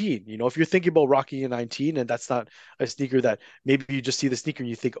 19. If you're thinking about rocking a 19 and that's not a sneaker that maybe you just see the sneaker and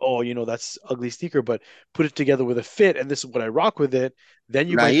you think, oh, that's ugly sneaker, but put it together with a fit and this is what I rock with it, then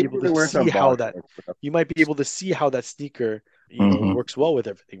you Now might you be need able to to wear see some how ball that joints, bro. you might be able to see how that sneaker, Hmm. works well with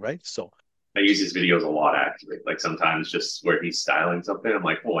everything, right? So I use his videos a lot actually. Like sometimes just where he's styling something, I'm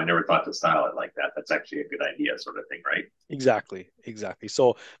like, oh, I never thought to style it like that. That's actually a good idea, sort of thing, right? exactly.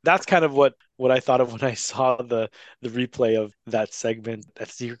 So that's kind of what I thought of when I saw the replay of that segment at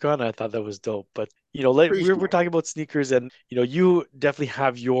SneakerCon. I thought that was dope. But like we're Appreciate we're talking about sneakers, and you definitely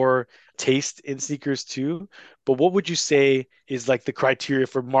have your taste in sneakers too. But what would you say is like the criteria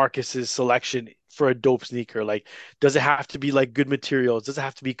for Marcus's selection for a dope sneaker? Like, does it have to be like good materials? Does it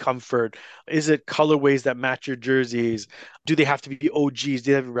have to be comfort? Is it colorways that match your jerseys? Do they have to be OGs?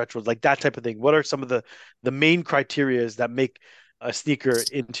 Do they have to be retros? Like that type of thing. What are some of the main criterias that make a sneaker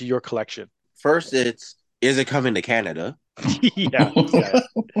into your collection? First, is it coming to Canada? Yeah, yeah,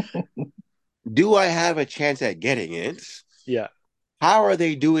 Do I have a chance at getting it? yeah. How are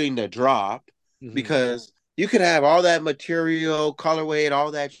they doing the drop? Hmm. Because you could have all that material, colorway, and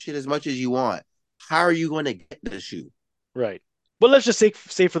all that shit as much as you want. How are you going to get the shoe? Right. But let's just say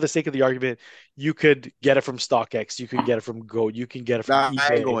for the sake of the argument, you could get it from StockX, you can get it from Goat, you can get it from Nah,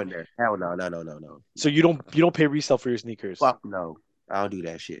 I ain't eBay. going there. Hell no, no, no, no, no, So no. you don't pay resale for your sneakers. Fuck no. I don't do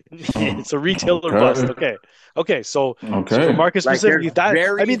that shit. It's a retailer bust. Okay. Okay. Okay. So for Okay. Marcus Like specifically, there's that I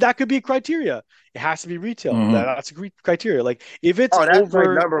very mean that could be a criteria. It has to be retail. Hmm. That's a great criteria. Like if it's oh, that's my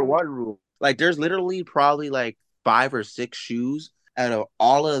over, number one rule. Like there's literally probably like 5 or 6 shoes out of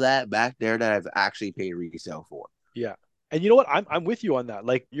all of that back there that I've actually paid resale for. yeah. And you know what? I'm with you on that.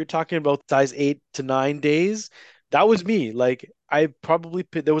 Like you're talking about size 8 to 9 days. That was me. Like I probably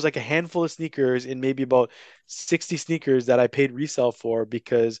there was like a handful of sneakers in maybe about 60 sneakers that I paid resale for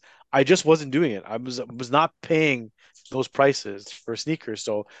because I just wasn't doing it. I was not paying those prices for sneakers.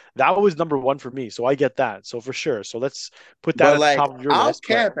 So that was number one for me. So I get that. So for sure. So let's put that But at the like top of your I'll list.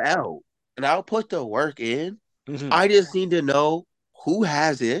 But camp out and I'll put the work in. mhm, I just need to know who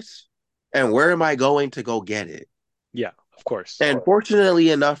has it and where am I going to go get it. yeah, of course. And fortunately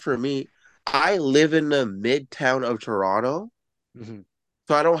enough for me, I live in the midtown of Toronto, Mhm.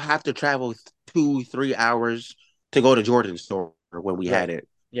 so I don't have to travel 2, 3 hours to go to Jordan's store when we had Right. it.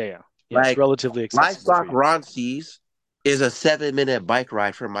 Yeah. It's Like relatively accessible for Livestock you. Ronces is a 7 minute bike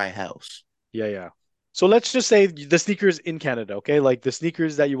ride from my house. Yeah. So let's just say the sneakers in Canada, okay? Like the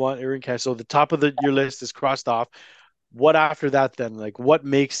sneakers that you want are in Canada. So the top of your list is crossed off. What after that then? Like what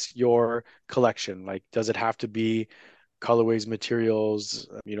makes your collection? Like does it have to be colorways, materials?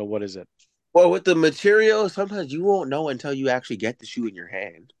 What is it? Well, with the material, sometimes you won't know until you actually get the shoe in your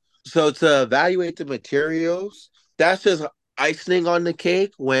hand. So to evaluate the materials, that's just icing on the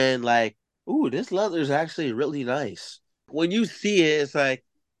cake when like, ooh, this leather is actually really nice. When you see it, it's like,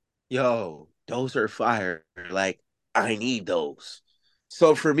 yo, those are fire. Like, I need those.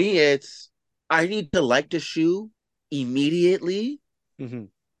 So for me, it's I need to like the shoe immediately. Hmm.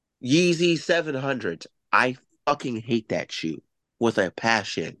 Yeezy 700. I fucking hate that shoe with a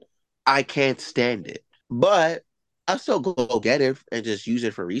passion. I can't stand it. But I still go get it and just use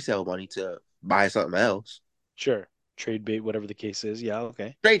it for resale money to buy something else. Sure. Trade bait, whatever the case is. Yeah,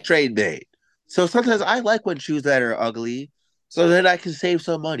 okay. Straight trade bait. So sometimes I like when shoes that are ugly so then I can save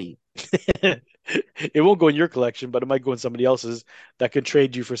some money. It won't go in your collection, but it might go in somebody else's that could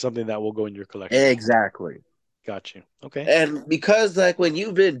trade you for something that will go in your collection. Exactly. Got you. Okay. And because like when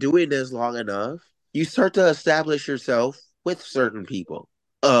you've been doing this long enough, you start to establish yourself with certain people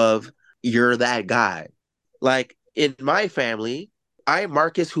of you're that guy. Like in my family, I'm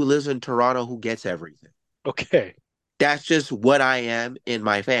Marcus who lives in Toronto who gets everything. Okay. That's just what I am in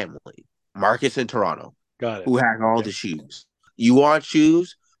my family. Marcus in Toronto Got it. who has all Okay. the shoes. You want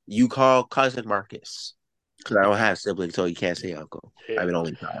shoes? You call cousin Marcus because I don't have siblings, so you can't say uncle. Yeah. I'm an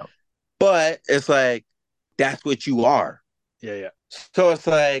only child. But it's like that's what you are. Yeah. So it's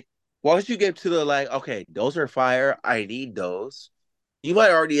like once you get to the like, okay, those are fire. I need those. You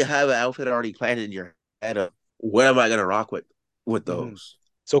might already have an outfit already planned in your head of what am I gonna rock with Hmm. those.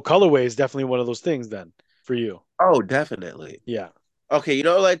 So colorway is definitely one of those things then for you. Oh, definitely. Yeah. Okay, you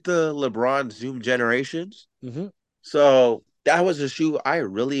know, like the LeBron Zoom generations? Mm-hmm. So that was a shoe I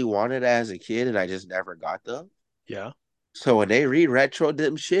really wanted as a kid, and I just never got them. Yeah. So when they re-retro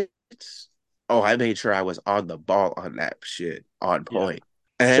them shits, oh, I made sure I was on the ball on that shit, on Yeah. point.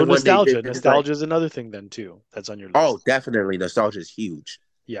 So And when they nostalgia. did this, like, Nostalgia is another thing then too. That's on your oh, list. definitely nostalgia is huge.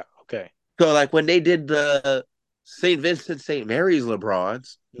 Yeah. Okay. So like when they did the St. Vincent St. Mary's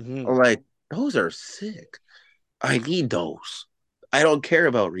LeBrons, Mm-hmm. I'm like, those are sick. I need those. I don't care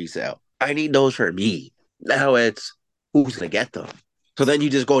about resale. I need those for me. Now it's who's gonna get them. So then you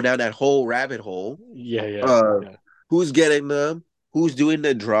just go down that whole rabbit hole. Yeah. Yeah. Uh, Yeah. who's getting them? Who's doing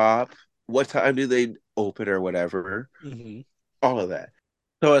the drop? What time do they open or whatever? Mm-hmm. All of that.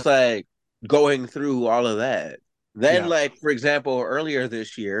 So it's like going through all of that. Then, Yeah. like for example, earlier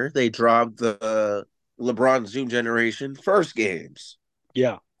this year they dropped the LeBron Zoom Generation first games.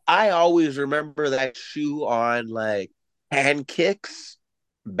 Yeah. I always remember that shoe on like hand kicks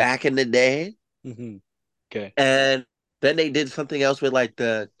back in the day. Mm-hmm. Okay. And then they did something else with like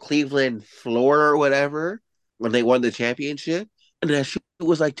the Cleveland floor or whatever when they won the championship. And that shoe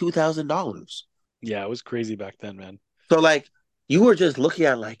was like $2,000. Yeah. It was crazy back then, man. So like you were just looking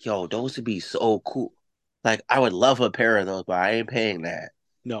at like, yo, those would be so cool. Like I would love a pair of those, but I ain't paying that.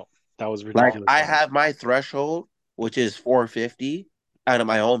 No, that was Like ridiculous I money. have my threshold, which is 450 out of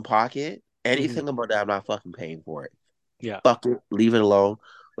my own pocket. Anything about that, I'm not fucking paying for it. Yeah. Fuck it, leave it alone.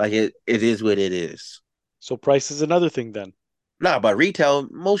 Like it is what it is. So price is another thing then. Nah, but retail,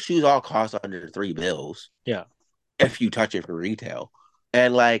 most shoes all cost under $3 Yeah. if you touch it for retail.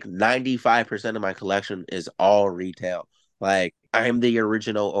 And like 95% of my collection is all retail. Like I'm the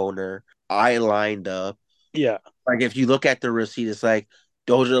original owner. I lined up. Yeah. Like if you look at the receipt, it's like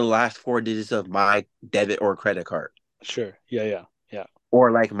those are the last 4 digits of my debit or credit card. Sure. Yeah. Yeah. Yeah.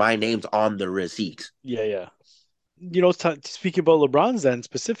 Or like my name's on the receipt. Yeah. Yeah. Speaking about LeBron's then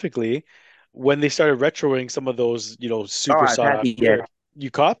specifically, when they started retroing some of those, Oh, super I've sought had the yeah. after, you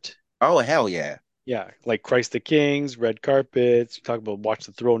copped? Oh hell yeah. Yeah, like Christ the Kings, red carpets. You talk about Watch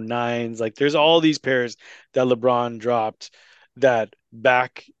the Throne nines. Like there's all these pairs that LeBron dropped that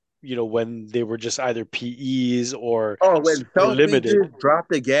back, when they were just either PEs or Oh, when super South limited. Beaches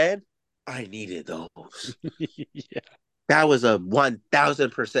dropped again, I needed those. Yeah. That was a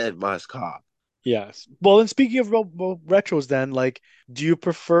 1000% must cop. Yes. Well, and speaking of retros, then, like, do you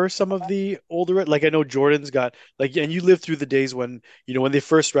prefer some of the older, like, I know Jordan's got, like, and you lived through the days when, when they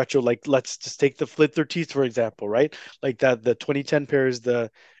first retro, like, let's just take the Flip 13th, for example, right? Like that, the 2010 pair is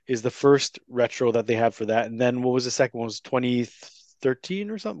the first retro that they had for that. And then what was the second one? Was 2013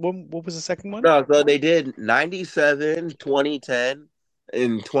 or something? What was the second one? No, so they did 97, 2010,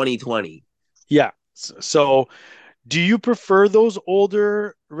 and 2020. Yeah. So do you prefer those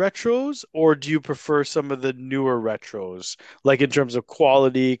older retros or do you prefer some of the newer retros? Like in terms of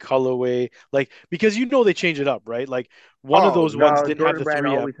quality, colorway, like because they change it up, right? Like one of Oh those ones no, didn't have Jordan the Brand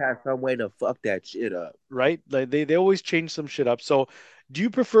 3M, always has some way to fuck that shit up. right? Like they always change some shit up. So do you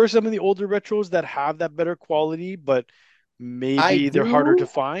prefer some of the older retros that have that better quality, but I maybe they're harder to do,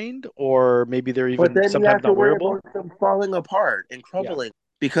 find, or maybe they're but even then you have sometimes to not worry wearable? about them falling apart and Yeah, crumbling.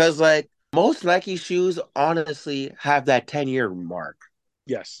 Because like most Nike shoes honestly have that 10-year mark.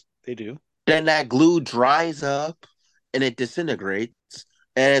 yes, they do. Then that glue dries up and it disintegrates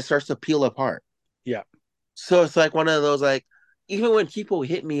and it starts to peel apart. Yeah. So it's like one of those like even when people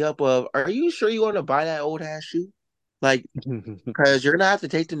hit me up of, are you sure you want to buy that old ass shoe? Like, because you're gonna have to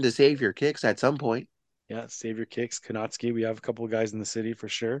take them to save your kicks at some point. Yeah, Savior Kicks, Kanatsky. We have a couple of guys in the city for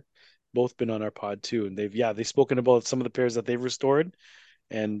sure. Both been on our pod too, and they've spoken about some of the pairs that they've restored.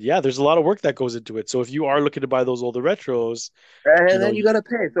 And yeah, there's a lot of work that goes into it. So if you are looking to buy those older retros, And then you gotta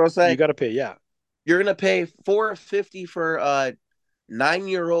pay. So it's you like got to pay. Yeah, you're gonna pay 450 for a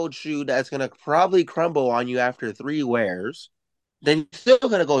 9-year-old shoe that's gonna probably crumble on you after 3 wears. Then you're still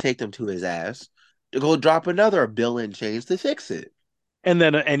gonna go take them to his ass to go drop another bill and change to fix it. and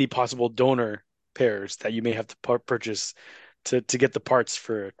then any possible donor pairs that you may have to purchase to get the parts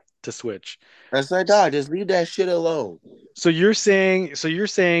for to switch. That's like, dog, just leave that shit alone. So you're saying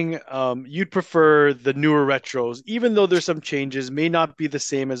you'd prefer the newer retros, even though there's some changes, may not be the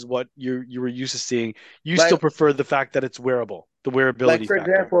same as what you were used to seeing. You still Like, prefer the fact that it's wearable, the like wearability for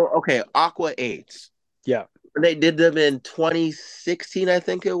factor. example, okay, Aqua 8s. Yeah. They did them in 2016, I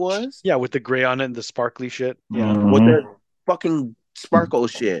think it was. Yeah, with the gray on it and the sparkly shit. Yeah. With the fucking sparkle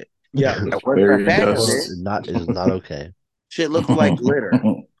shit. Yeah. I wasn't a Fairy fan of dust. it. Is not okay. Shit looked like glitter.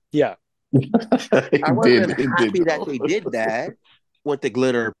 Yeah. I wasn't happy that though. they did that with the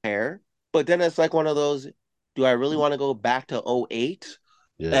glitter pair. But then it's like one of those, do I really want to go back to '08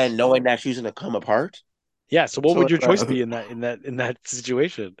 Yes. and knowing that she's going to come apart? Yeah. So what So would your it's like, choice be in that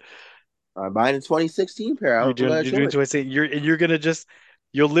situation? I'm buying a 2016 pair. I You're don't doing got a you're doing choice. to I say you're gonna just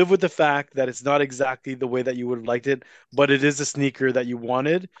you'll live with the fact that it's not exactly the way that you would have liked it, but it is a sneaker that you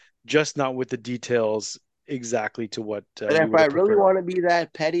wanted, just not with the details exactly to what And you if would I have really preferred. want to be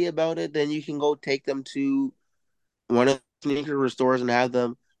that petty about it, then you can go take them to one of the sneaker stores and have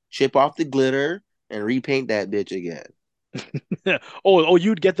them chip off the glitter and repaint that bitch again. Oh,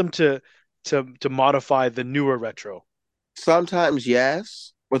 you'd get them to modify the newer retro. Sometimes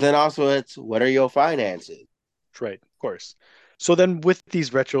yes, but then also it's what are your finances? Right, of course. So then with these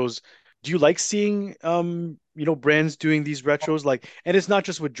retros, do you like seeing brands doing these retros like and it's not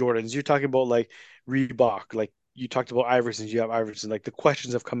just with Jordans. You're talking about like Reebok, like you talked about Iversons, you have Iverson. Like the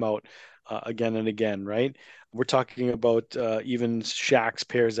questions have come out again and again, right? We're talking about even Shaq's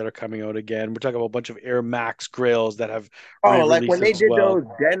pairs that are coming out again. We're talking about a bunch of Air Max grails that have Oh, like when re-releases they as did well. those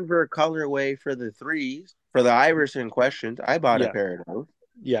Denver colorway for the threes for the Iverson questions, I bought a Yeah, pair of those.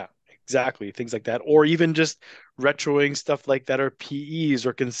 yeah, exactly. Things like that. Or even just retroing stuff like that or PEs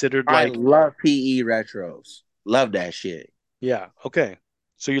or considered I like love PE retros. Love that shit. yeah, okay.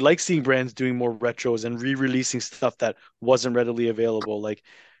 So you like seeing brands doing more retros and re-releasing stuff that wasn't readily available, like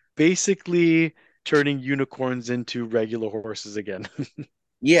basically turning unicorns into regular horses again.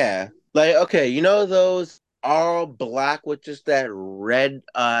 Yeah. Like, okay, you know those all black with just that red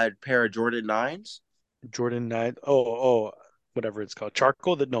pair of Jordan 9s? Jordan 9. Oh, whatever it's called.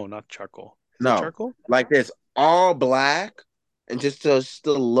 Charcoal? No, not charcoal. Is it No. charcoal? Like this all black and just the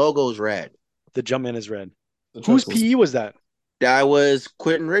logo's red. The Jumpman is red. The Whose chuckles. PE was that? That was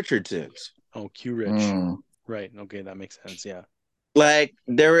Quentin Richardson's. Oh, Q Rich. Mm. Right. Okay, that makes sense. Yeah. Like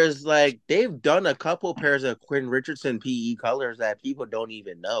there is like they've done a couple pairs of Quentin Richardson PE colors that people don't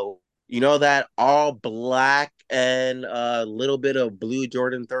even know. You know that all black and a little bit of blue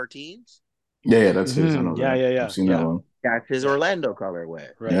Jordan 13s? Yeah, that's his. I know Yeah, that. yeah, I've yeah, seen that yeah. one. That's his Right. Orlando colorway.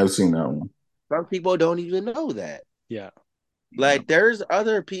 Yeah, Right. I've seen that one. Some people don't even know that. Yeah. Like there's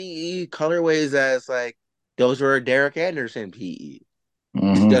other PE colorways that's like those were Derek Anderson PE.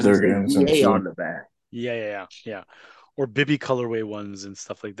 Just doesn't Derek say Anderson PA too. on the back. Yeah. Or Bibby colorway ones and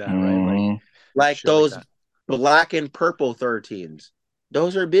stuff like that, right? Mm-hmm. Like Shit like those that. black and purple 13s.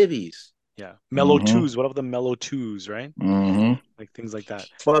 Those are bibbies. Yeah. Mellow twos. What about the mellow twos, right? Mm-hmm. Like things like that.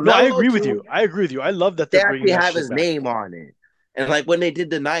 But No, I Mellow agree with 2, you. I love that they they're bringing actually that have shit his back. name on it. And like when they did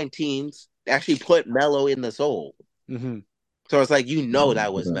the 19s, they actually put Mellow in the sole. Hmm. So it's like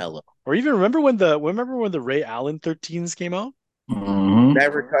that was Mellow. Or even remember when the Ray Allen 13s came out? Mm-hmm.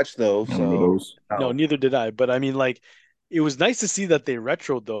 Never touched those. Remember So those? No, neither did I. But I mean, like, it was nice to see that they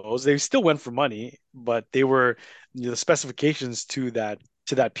retroed those. They still went for money, but they were the specifications to that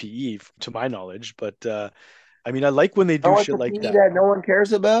PE, to my knowledge. But I mean, I like when they know do what's shit the like PE that. that no one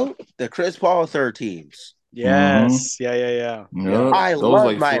cares about? The Chris Paul 13s. Mm-hmm. Yes, yeah. Yeah, I those love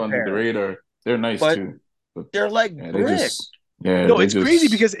like my flew under the pair, radar. They're nice but too, but they're like yeah, brick. No, they it's crazy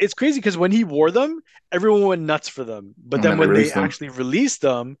just because when he wore them, everyone went nuts for them. But and then then they when they released them. actually released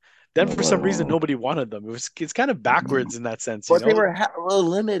them, then for Nobody some reason won. nobody wanted them. It's kind of backwards in that sense, But they were a little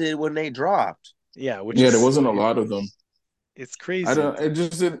limited when they dropped. Yeah, which Yeah, there is wasn't a lot of them. it's I crazy. don't. It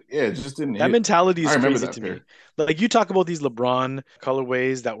just didn't. Yeah, it just didn't That hit. mentality I is remember crazy that to pair. me. Like you talk about these LeBron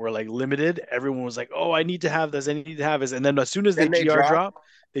colorways that were like limited, everyone was like, "Oh, I need to have this. I need to have this." And then as soon as And they dropped,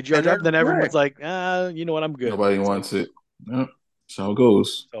 they GR and they're drop, then everyone's brick. like, you know what? I'm good. Nobody It's like wants it. Yep. That's how it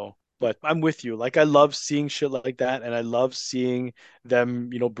goes. so. But I'm with you. Like I love seeing shit like that, and I love seeing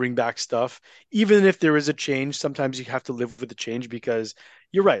them, bring back stuff. Even if there is a change, sometimes you have to live with the change because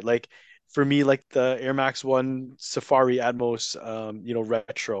you're right. Like for me, like the Air Max One Safari Atmos,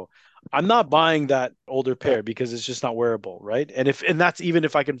 retro. I'm not buying that older pair because it's just not wearable, right? And that's even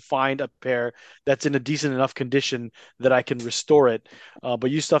if I can find a pair that's in a decent enough condition that I can restore it.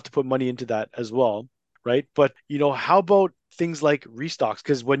 But you still have to put money into that as well, right? But how about things like restocks?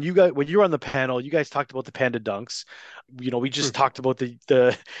 Because when you were on the panel, you guys talked about the Panda Dunks. We just talked about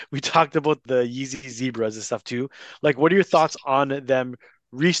the we talked about the Yeezy Zebras and stuff too. Like, what are your thoughts on them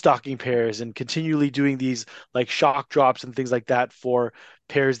restocking pairs and continually doing these like shock drops and things like that for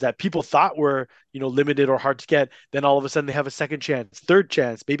pairs that people thought were limited or hard to get? Then all of a sudden they have a second chance, third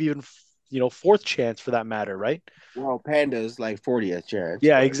chance, maybe even fourth chance for that matter, right? Well, Panda's like 40th chance,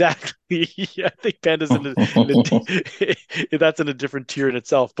 Yeah, but exactly. Yeah, I think Panda's that's in a different tier in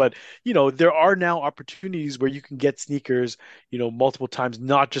itself. But there are now opportunities where you can get sneakers, multiple times,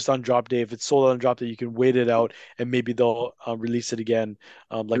 not just on drop day. If it's sold on drop day, you can wait it out and maybe they'll release it again.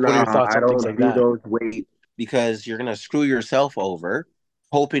 Like, what are your nah, thoughts I on things don't like do that? those weight because you're gonna screw yourself over,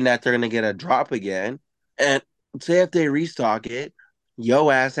 hoping that they're gonna get a drop again. And say if they restock it, yo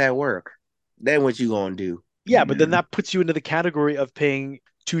ass at work. then what you gonna do? Yeah, but then that puts you into the category of paying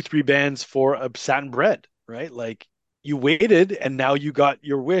 2-3 bands for a satin bread, right? Like you waited and now you got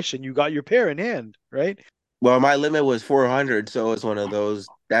your wish and you got your pair in hand, right? Well, my limit was 400, so it's one of those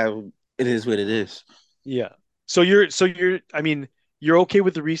that it is what it is. Yeah. So you're I mean, you're okay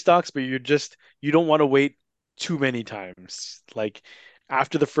with the restocks, but you don't want to wait too many times. Like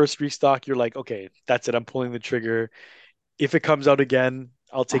after the first restock, you're like, okay, that's it. I'm pulling the trigger. If it comes out again,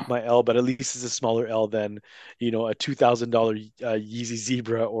 I'll take my L, but at least it's a smaller L than, a $2,000 Yeezy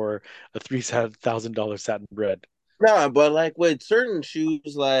Zebra or a $3,000 satin bread. No, but like with certain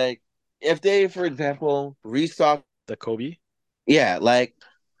shoes, like if they, for example, restock, The Kobe. yeah, like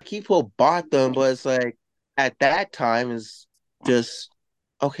people bought them, but it's like at that time is just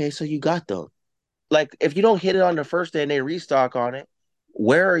okay. So you got them. Like if you don't hit it on the first day and they restock on it,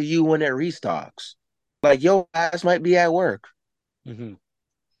 where are you when it restocks? Like your ass might be at work, Hmm.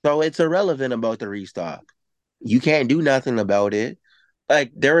 so it's irrelevant about the restock. You can't do nothing about it.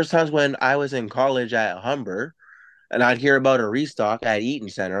 Like there was times when I was in college at Humber and I'd hear about a restock at Eaton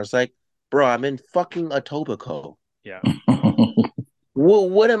Center. It's like, bro, I'm in fucking Etobicoke. Yeah. Well,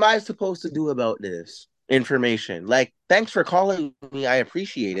 what am I supposed to do about this information? Like, thanks for calling me. I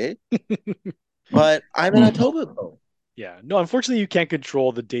appreciate it. But I'm in Etobicoke. Yeah. No, unfortunately, you can't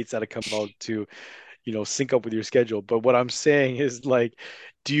control the dates that come out to, sync up with your schedule. But what I'm saying is like,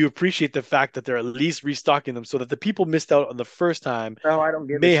 do you appreciate the fact that they're at least restocking them so that the people missed out on the first time No, I don't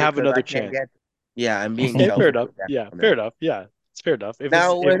give a may shit have because I another can't chance? get. Yeah, I'm being Okay, fair selfish enough. with that Yeah, fair comment. enough. Yeah, it's fair enough.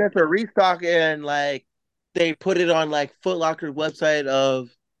 Now, If when it's a restock and like they put it on like Foot Locker's website of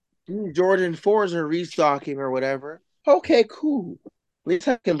Jordan 4s are restocking or whatever, okay, cool. At least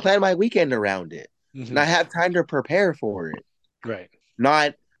I can plan my weekend around it. And I Mhm. have time to prepare for it. Right.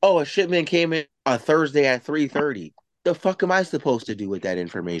 Not, oh, a shipment came in a Thursday at 3:30. The fuck am I supposed to do with that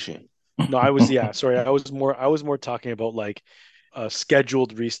information? No, sorry. I was more talking about like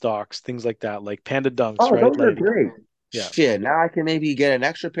scheduled restocks, things like that, like Panda Dunks, Oh, right? those are Like, great. yeah. Shit, now I can maybe get an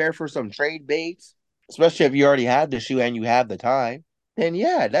extra pair for some trade baits, especially if you already have the shoe and you have the time. Then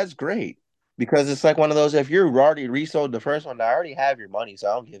yeah, that's great. Because it's like one of those, if you're already resold the first one, I already have your money, so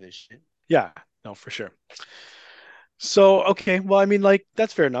I don't give a shit. Yeah, no, for sure. So, okay, well, I mean, like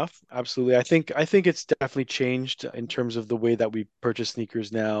that's fair enough. Absolutely. I think it's definitely changed in terms of the way that we purchase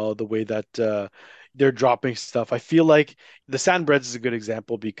sneakers now, the way that they're dropping stuff. I feel like the Sandbreads is a good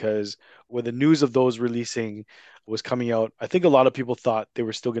example because when the news of those releasing was coming out, I think a lot of people thought they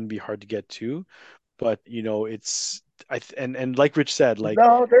were still going to be hard to get to, but it's and like Rich said, like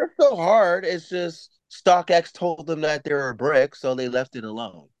No, they're so hard. It's just StockX told them that they're a brick, so they left it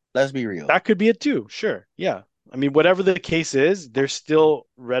alone. Let's be real. that could be it too. Sure. Yeah. I mean, whatever the case is, they're still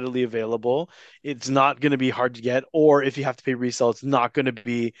readily available. It's not going to be hard to get, or if you have to pay resale, it's not going to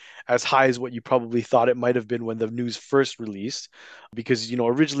be as high as what you probably thought it might have been when the news first released. Because,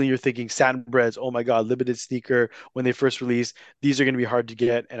 originally you're thinking satin breads, oh my God, limited sneaker when they first released. These are going to be hard to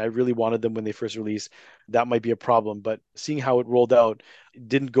get, and I really wanted them when they first released. That might be a problem. But seeing how it rolled out, it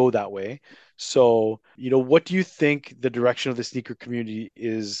didn't go that way. So, what do you think the direction of the sneaker community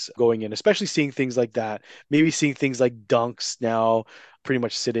is going in, especially seeing things like that? Maybe seeing things like Dunks now pretty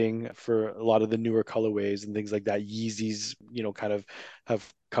much sitting for a lot of the newer colorways and things like that. Yeezys, kind of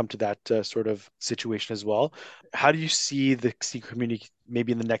have come to that sort of situation as well. How do you see the sneaker community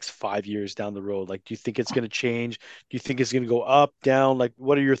maybe in the next 5 years down the road? Like, do you think it's going to change? Do you think it's going to go up, down? Like,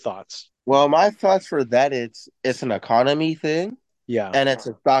 what are your thoughts? Well, my thoughts for that, it's an economy thing Yeah. and it's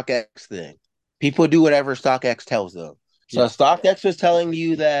a StockX thing. People do whatever StockX tells them. So Yeah. StockX was telling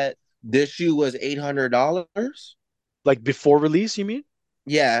you that this shoe was $800. Like before release, you mean?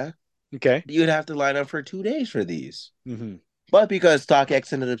 Yeah, Okay. you'd have to line up for 2 days for these. Hmm. But because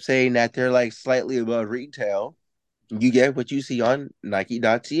StockX ended up saying that they're like slightly above retail, you get what you see on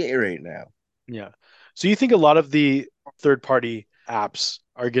Nike.ca right now. Yeah. So you think a lot of the third party apps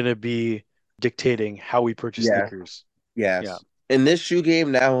are going to be dictating how we purchase Yeah. sneakers? Yeah. Yes. In this shoe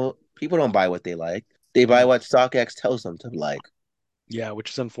game now, people don't buy what they like. They buy what StockX tells them to like. Yeah,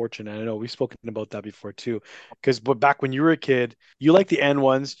 which is unfortunate. I know we've spoken about that before too. But back when you were a kid, you liked the N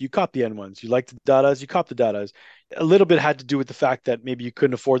ones, you caught the N ones. You liked the Dadas, you caught the Dadas. A little bit had to do with the fact that maybe you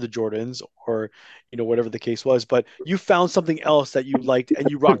couldn't afford the Jordans or, whatever the case was, but you found something else that you liked and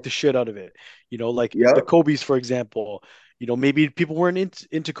you rocked the shit out of it. Like the Yep. Kobe's, for example. Maybe people weren't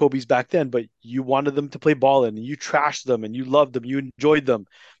into Kobe's back then, but you wanted them to play ball in and you trashed them and you loved them, you enjoyed them,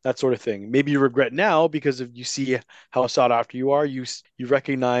 that sort of thing. Maybe you regret now because of you see how sought after you are. You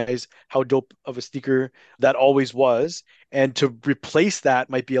recognize how dope of a sneaker that always was, And to replace that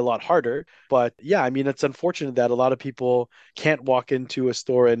might be a lot harder. But yeah, I mean, it's unfortunate that a lot of people can't walk into a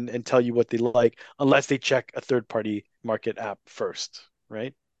store and tell you what they like unless they check a third party market app first,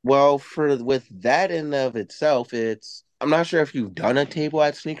 right? Well, with that in of itself, I'm not sure if you've done a table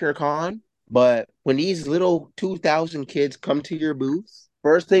at SneakerCon, but when these little 2,000 kids come to your booth,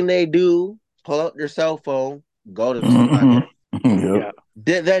 first thing they do, pull out their cell phone, go to the spot. Yep.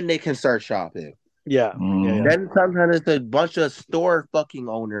 Then they can start shopping. Yeah. Then sometimes it's a bunch of store fucking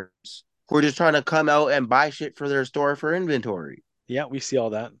owners who are just trying to come out and buy shit for their store for inventory. Yeah, we see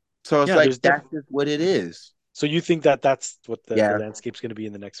all that. So it's like that's just what it is. So you think that that's what the landscape's going to be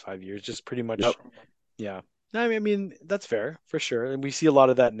in the next 5 years? Just pretty much. Yep. Yeah. I mean, that's fair for sure. And we see a lot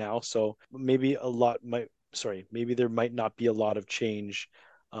of that now. So maybe maybe there might not be a lot of change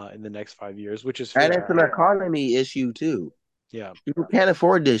in the next 5 years, which is fair. And it's an economy issue too. Yeah. People can't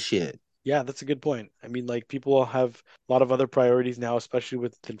afford this shit. Yeah, that's a good point. I mean, like people have a lot of other priorities now, especially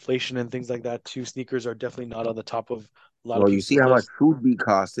with inflation and things like that too. Sneakers are definitely not on the top of a lot of people's you see how much food be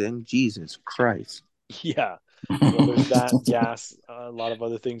costing? Jesus Christ. Yeah. Well, there's that, gas, a lot of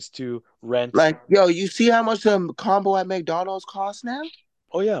other things too. Rent. Like, yo, you see how much a combo at McDonald's costs now?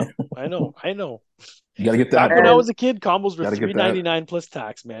 Oh yeah, I know. You gotta get that. Back when I was a kid, combos were $3.99 plus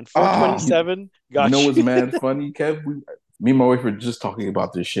tax, man. $4.27. You know what's mad funny, Kev? Me and my wife were just talking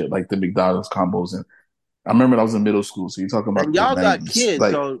about this shit, like the McDonald's combos, and I remember I was in middle school, so you're talking about. And y'all got kids,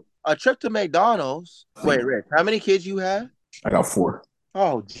 like, so a trip to McDonald's. Wait, Rick, how many kids you have? I got 4.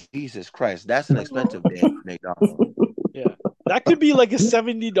 Oh, Jesus Christ. That's an expensive day at McDonald's. Yeah. That could be like a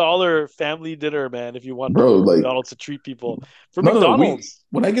 $70 family dinner, man, if you want McDonald's to treat people. For McDonald's.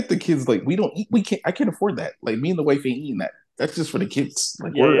 When I get the kids, like, I can't afford that. Like, me and the wife ain't eating that. That's just for the kids.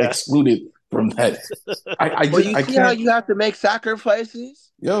 Like, we're excluded from that. You see how you have to make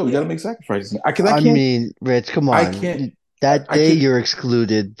sacrifices? Yo, you got to make sacrifices. I mean, Rich, come on. I can't. That day you're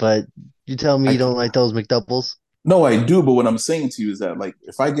excluded, but you tell me you don't like those McDoubles? No, I do, but what I'm saying to you is that, like,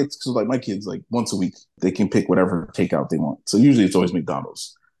 if I get like my kids, like, once a week, they can pick whatever takeout they want. So usually it's always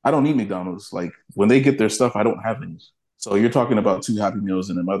McDonald's. I don't need McDonald's. Like, when they get their stuff, I don't have any. So you're talking about 2 Happy Meals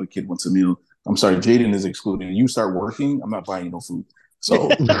and another kid wants a meal. I'm sorry, Jaden is excluded. You start working, I'm not buying no food.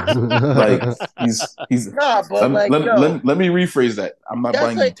 So, like, he's. Nah, but let me rephrase that. I'm not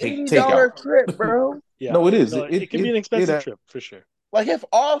buying like takeout. Trip, bro. Yeah. No, it is. No, it can be an expensive trip for sure. Like if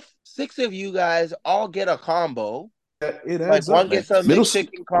all 6 of you guys all get a combo, it like one gets a mixed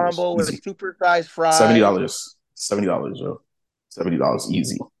chicken combo with a supersized fries. $70, yo. $70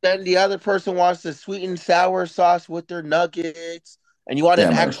 easy. Then the other person wants the sweet and sour sauce with their nuggets, and you want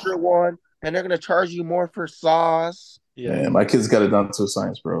an extra one, and they're gonna charge you more for sauce. Yeah, my kids got it down to a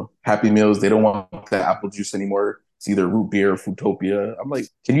science, bro. Happy Meals, they don't want that apple juice anymore. It's either root beer or Foodtopia. I'm like,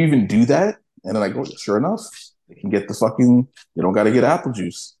 can you even do that? And they're like, oh, sure enough. They can get they don't got to get apple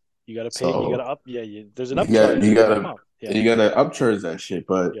juice. You got to pay. You got to up. Yeah, there's an upcharge. You got to upcharge that shit.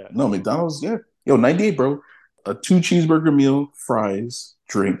 But no, McDonald's, yo, 98, bro. A 2 cheeseburger meal, fries,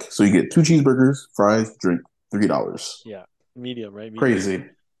 drink. So you get 2 cheeseburgers, fries, drink, $3. Yeah, medium, right? Medium. Crazy.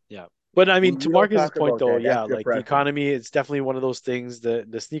 Yeah. But I mean, to Marcus's point, though, like the economy, it's definitely one of those things. The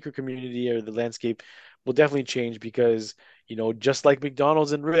sneaker community or the landscape will definitely change because, just like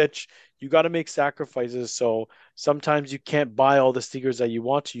McDonald's and Rich, you got to make sacrifices. So sometimes you can't buy all the sneakers that you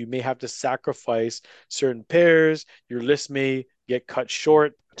want to. You may have to sacrifice certain pairs. Your list may get cut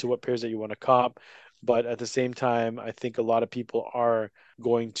short to what pairs that you want to cop. But at the same time, I think a lot of people are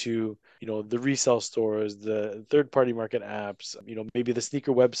going to, the resale stores, the third-party market apps, maybe the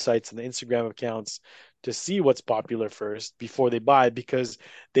sneaker websites and the Instagram accounts to see what's popular first before they buy, because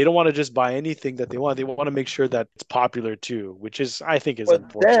they don't want to just buy anything that they want. They want to make sure that it's popular too, which I think is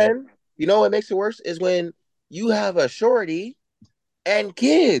unfortunate. Then, what makes it worse is when you have a shorty and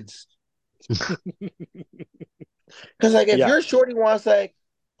kids. Because if your shorty wants like,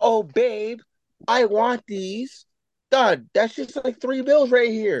 oh, babe, I want these. God, that's just like $3 bills right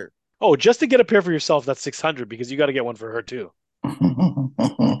here. Oh, just to get a pair for yourself, that's $600 because you got to get one for her too.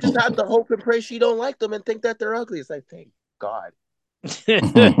 Just have to hope and pray she don't like them and think that they're ugly. It's like, thank God. Yeah.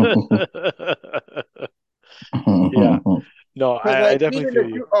 No, I definitely feel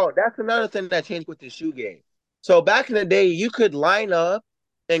you. Oh, that's another thing that changed with the shoe game. So back in the day, you could line up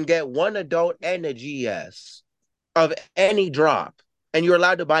and get one adult and a GS of any drop. And you're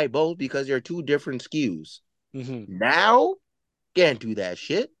allowed to buy both because they're 2 different SKUs. Mm-hmm. Now, can't do that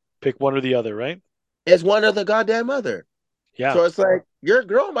shit. Pick one or the other, right? It's one or the goddamn other. Yeah. So it's like, your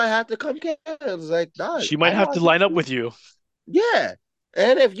girl might have to come get it. It's like, God. She might have to line up with you. Yeah.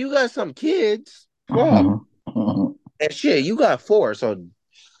 And if you got some kids, and shit, you got 4. So,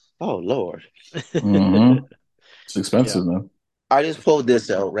 oh, Lord. Mm-hmm. It's expensive, man. I just pulled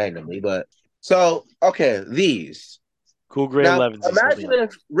this out randomly, but so okay, these Cool Gray now. 11s. Imagine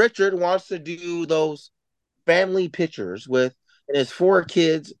if Richard wants to do those family pictures with his 4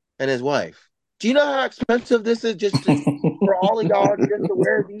 kids and his wife. Do you know how expensive this is just for all of y'all just to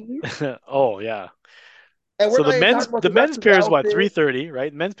wear these? Oh yeah. And So we're the not men's talking about the men's pair is what, outfit. 330,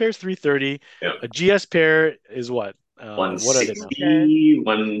 right? Men's pair is 330. Yep. A GS pair is what? What are they now? 160,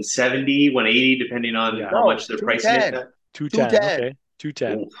 170, 180, depending on how much they're pricing it at. 210. Okay.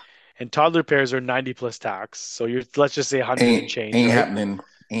 210. Ooh. And toddler pairs are 90 plus tax. So let's just say 100 and change. Ain't right? happening.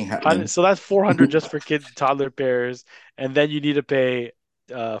 Ain't happening. So that's 400 just for kid toddler pairs, and then you need to pay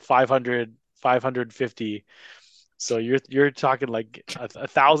 500, 550. So you're talking like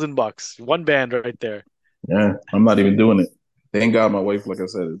 $1,000, one band right there. Yeah, I'm not even doing it. Thank God my wife, like I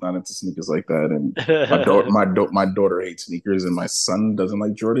said, is not into sneakers like that, and my daughter hates sneakers, and my son doesn't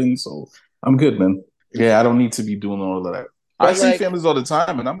like Jordan, so I'm good, man. Yeah, I don't need to be doing all of that. I see families all the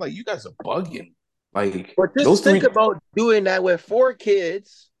time, and I'm like, you guys are bugging. Like, but just think about doing that with 4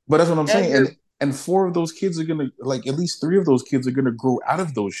 kids. But that's what I'm saying, and 4 of those kids are gonna, like, at least 3 of those kids are gonna grow out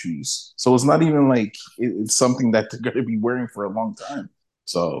of those shoes. So it's not even like it's something that they're gonna be wearing for a long time.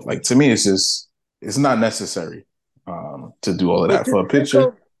 So, like, to me, it's not necessary to do all of that for a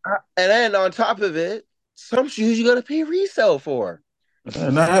picture. And then on top of it, some shoes you gotta pay resale for.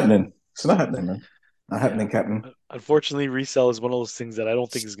 Not happening. It's not happening, man. Not happening, Captain. Unfortunately, resale is one of those things that I don't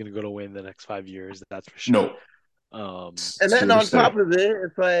think is going to go away in the next 5 years. That's for sure. No. And then on top of it,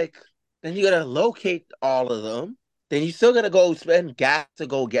 it's like, then you gotta locate all of them. Then you still gotta go spend gas to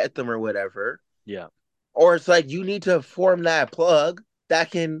go get them or whatever. Yeah. Or it's like you need to form that plug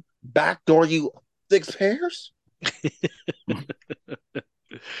that can backdoor you 6 pairs.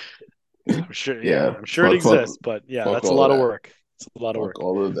 I'm sure. Yeah, I'm sure it exists, but yeah, that's a lot of work. It's a lot of work.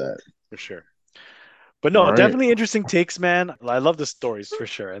 All of that for sure. But no, definitely interesting takes, man. I love the stories for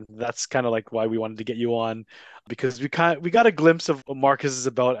sure, and that's kind of like why we wanted to get you on, because we got a glimpse of what Marcus is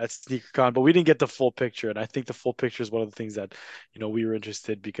about at SneakerCon, but we didn't get the full picture. And I think the full picture is one of the things that we were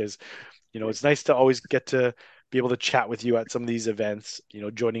interested, because it's nice to always get to be able to chat with you at some of these events.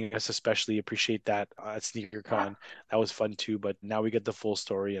 Joining us, especially appreciate that at SneakerCon. That was fun too. But now we get the full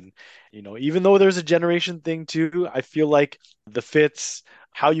story, and even though there's a generation thing too, I feel like the fits,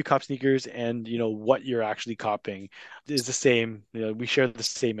 how you cop sneakers, and what you're actually copying is the same. We share the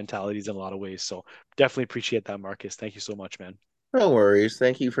same mentalities in a lot of ways. So definitely appreciate that, Marcus. Thank you so much, man. No worries.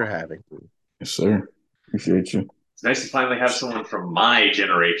 Thank you for having me. Yes, sir. Appreciate you. It's nice to finally have someone from my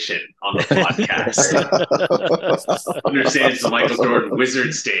generation on the podcast. Understands the Michael Jordan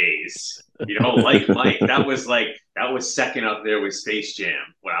Wizards days. Like Mike, that was second up there with Space Jam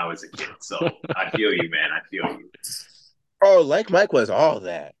when I was a kid. So I feel you, man. I feel you. Oh, like Mike was all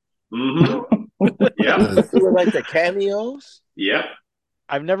that. Mm-hmm. Yep. Like the cameos. Yep.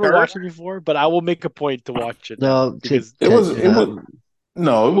 I've never watched it before, but I will make a point to watch it. No, it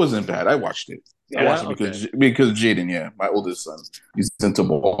wasn't bad. I watched it. I watched it because Jaden, my oldest son, he's into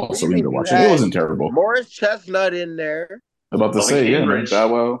ball, so we need to watch it. It wasn't terrible. Morris Chestnut in there. About to say, Bow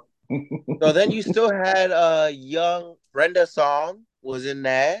Wow. So then you still had young Brenda Song was in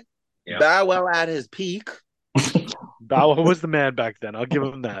that. Yeah. Bow Wow at his peak. Bow Wow was the man back then. I'll give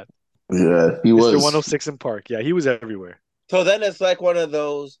him that. Yeah, he was. Mr. 106 in Park. Yeah, he was everywhere. So then it's like one of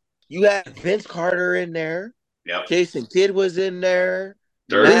those. You had Vince Carter in there. Yeah. Jason Kidd was in there.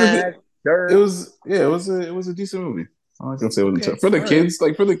 It was a decent movie. I'm not gonna say it wasn't for the kids. Right.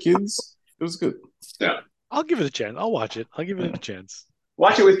 Like for the kids, it was good. Yeah, I'll give it a chance. I'll watch it. I'll give it a chance.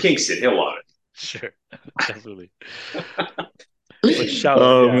 Watch it with Kingston. He'll love it. Sure, definitely. But shout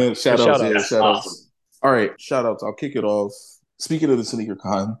out, shout outs. Awesome. All right, shout outs. I'll kick it off. Speaking of the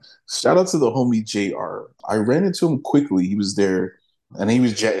SneakerCon, shout out to the homie JR. I ran into him quickly. He was there, and he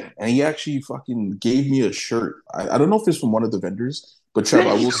was jetting, and he actually fucking gave me a shirt. I don't know if it's from one of the vendors. But Trev,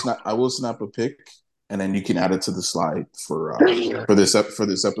 I will snap a pic, and then you can add it to the slide for this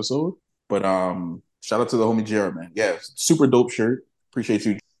episode. But shout out to the homie JR, man. Yeah, super dope shirt. Appreciate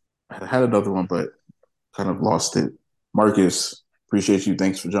you. I had another one, but kind of lost it. Marcus, appreciate you.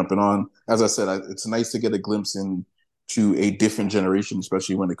 Thanks for jumping on. As I said, it's nice to get a glimpse into a different generation,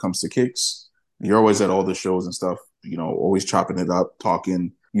 especially when it comes to kicks. You're always at all the shows and stuff. Always chopping it up,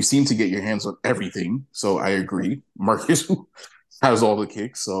 talking. You seem to get your hands on everything, so I agree. Marcus has all the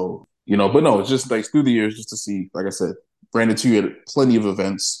kicks, so but no, it's just like through the years just to see, like I said, ran into you at plenty of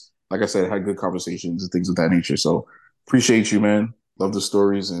events. Like I said, had good conversations and things of that nature. So appreciate you, man. Love the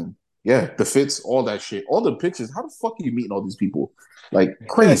stories and the fits, all that shit, all the pictures. How the fuck are you meeting all these people? Like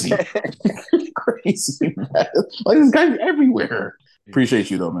crazy, crazy, man. Like this guy's everywhere.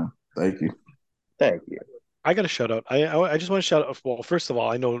 Appreciate you though, man. Thank you. Thank you. I got a shout out. I just want to shout out. Well, first of all,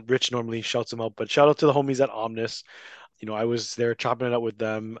 I know Rich normally shouts them out, but shout out to the homies at Omnis. I was there chopping it up with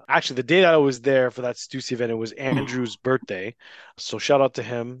them. Actually, the day that I was there for that Stussy event, it was Andrew's birthday. So shout out to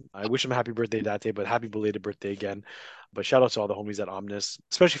him. I wish him a happy birthday that day, but happy belated birthday again. But shout out to all the homies at Omnis,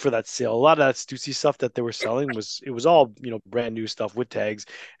 especially for that sale. A lot of that Stussy stuff that they were selling was all, brand new stuff with tags,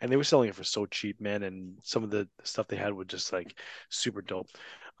 and they were selling it for so cheap, man. And some of the stuff they had was just like super dope.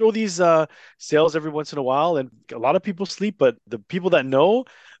 All these sales every once in a while, and a lot of people sleep, but the people that know,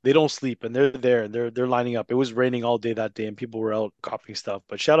 they don't sleep, and they're there and they're lining up. It was raining all day that day, and people were out copying stuff.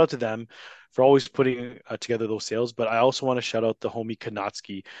 But shout out to them for always putting together those sales. But I also want to shout out the homie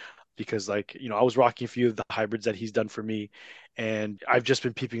Kanatsky, because I was rocking a few of the hybrids that he's done for me, and I've just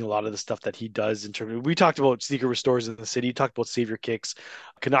been peeping a lot of the stuff that he does in terms of, we talked about sneaker restores in the city, talked about Savior Kicks.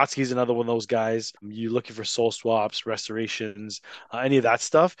 Kanatsky is another one of those guys. You looking for soul swaps, restorations, any of that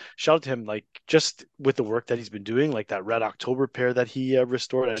stuff, shout out to him, like just with the work that he's been doing, like that Red October pair that he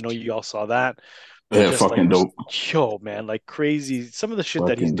restored. I know you all saw that. Yeah, Just fucking like, dope. yo, man, like crazy. Some of the shit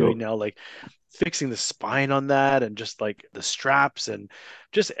that he's Fucking doing dope. now, like fixing the spine on that and just like the straps and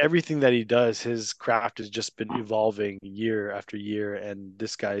just everything that he does, his craft has just been evolving year after year. And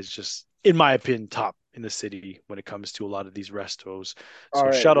this guy is just, in my opinion, top in the city when it comes to a lot of these restos. All So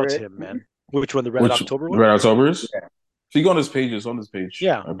right, shout out to Rich. him, man. Which one? The Red Which October one? Red Octobers? Yeah. If you go on his page, it's on his page,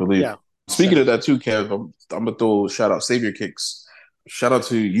 Yeah. I believe. Yeah. Speaking of that too, Kev, I'm gonna throw shout out Savior Kicks. Shout out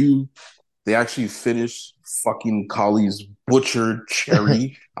to you. They actually finished fucking Kali's butchered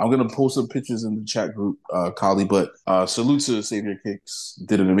cherry. I'm gonna post some pictures in the chat group, Kali. But salute to Savior Kicks.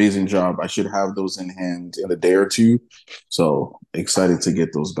 Did an amazing job. I should have those in hand in a day or two. So excited to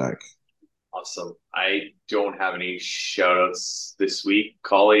get those back. Awesome. I don't have any shout outs this week.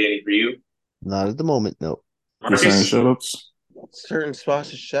 Collie, any for you? Not at the moment, no. Chris, any Marcus? shout outs? Certain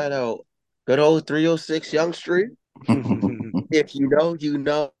spots to shout out. Good old 306 Young Street. If you know, you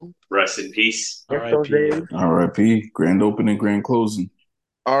know. Rest in peace. Miss those days. R.I.P. Grand opening, grand closing.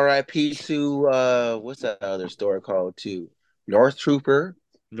 R.I.P. to what's that other store called too? North Trooper.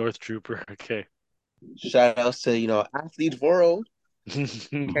 North Trooper. Okay. Shout outs to, Athlete's World. Get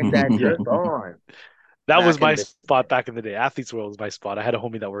that just on. That Back was in my the spot back in the day. Athletes World was my spot. I had a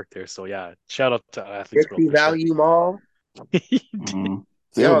homie that worked there. So yeah, shout out to Athletes Dixie World for sure. Value Mall.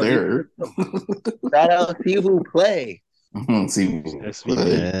 Still Yo, there. Shout out to people who play. See, Yes, we play.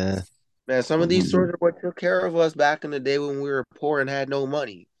 did. Yeah. Man, some of these stores are what took care of us back in the day when we were poor and had no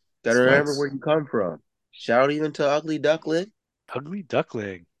money. Gotta remember Facts. where you come from. Shout out even to Ugly Duckling. Ugly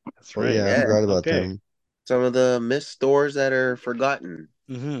Duckling. That's Oh right. yeah, I Yeah. forgot about Okay. them. Some of the missed stores that are forgotten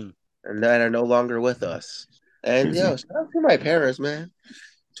Mm-hmm. and that are no longer with us. And Crazy. shout out to my parents, man.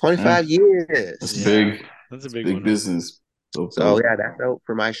 25 years. That's Yeah. big. That's a It's big big one. business. So Yeah, that's out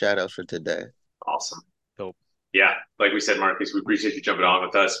for my shout outs for today. Awesome. Dope. Yeah, like we said, Marcus, we appreciate you jumping on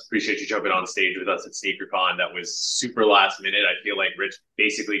with us. Appreciate you jumping on stage with us at SneakerCon. That was super last minute. I feel like Rich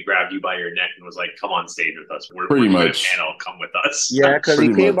basically grabbed you by your neck and was like, "Come on stage with us. We're Pretty doing a much. panel. Come with us." Yeah, because he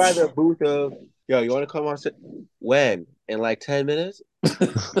Pretty came much. by the booth of, yo, you want to come on? When? In like 10 minutes?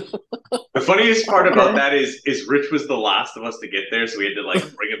 The funniest part about that is Rich was the last of us to get there, so we had to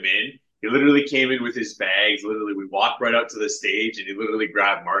like bring him in. He literally came in with his bags. Literally, we walked right up to the stage, and he literally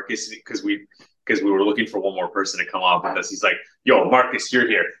grabbed Marcus because we were looking for one more person to come on with us. He's like, "Yo, Marcus, you're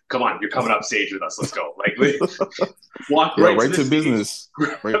here. Come on, you're coming up stage with us. Let's go." Like, walk Yeah, right, right to the business.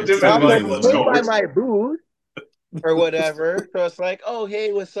 Right Right to to So I'm like, business. Let's came go. by my booth or whatever. So it's like, oh,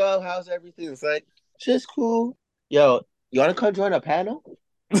 hey, what's up? How's everything? It's like, just cool. Yo, you want to come join a panel?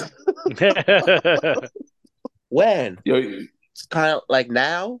 When? Yo, It's kind of like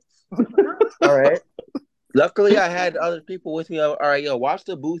now. All right. Luckily, I had other people with me. All right, yo, watch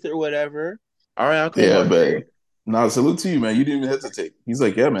the booth or whatever. All right, I'll come yeah, on but stage. nah, salute to you, man. You didn't even hesitate. He's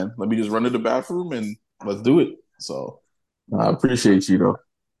like, yeah, man, let me just run to the bathroom and let's do it. So I appreciate you, though.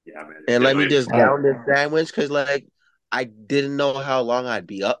 Yeah, man. And let me just All right. down this sandwich because, like, I didn't know how long I'd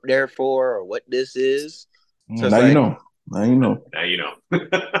be up there for or what this is. So it's Now like, you know. Now you know. Now you know.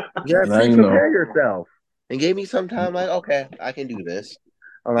 yeah, Now you prepare know. yourself. And gave me some time, like, okay, I can do this.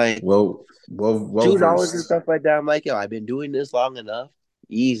 I'm like, Well $2 and versed. stuff like that. I'm like, yo, I've been doing this long enough.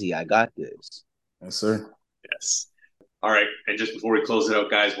 Easy, I got this. Yes, sir. Yes. All right. And just before we close it out,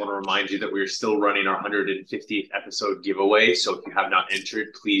 guys, want to remind you that we're still running our 150th episode giveaway. So if you have not entered,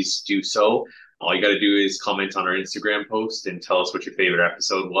 please do so. All you got to do is comment on our Instagram post and tell us what your favorite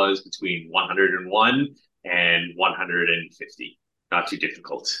episode was between 101 and 150. Not too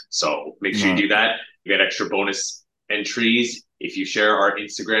difficult. So make sure you do that. You get extra bonus entries if you share our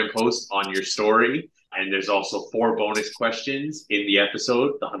Instagram post on your story. And there's also 4 bonus questions in the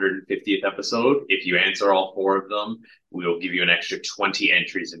episode, the 150th episode. If you answer all 4 of them, we will give you an extra 20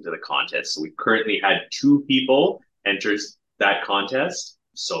 entries into the contest. So we currently had 2 people enter that contest.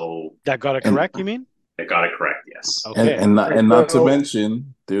 So that got it correct, you mean? That got it correct, yes. Okay. And not to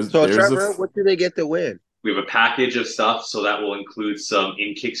mention, there's Trevor, what do they get to win? We have a package of stuff, so that will include some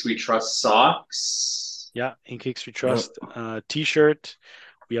In Kicks We Trust socks. Yeah, In Kicks We Trust t-shirt.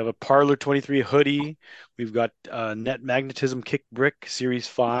 We have a Parlor 23 hoodie. We've got Net Magnetism Kick Brick Series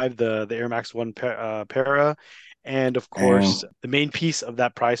 5, the Air Max 1 Para. And, of course, the main piece of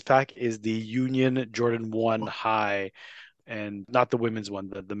that prize pack is the Union Jordan 1 High, and not the women's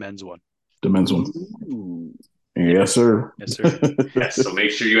one, the men's one. The men's one. Ooh. Yes, sir. Yes, sir. Yes, so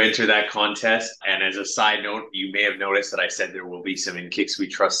make sure you enter that contest. And as a side note, you may have noticed that I said there will be some In Kicks We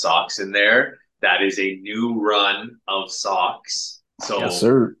Trust socks in there. That is a new run of socks. So yes,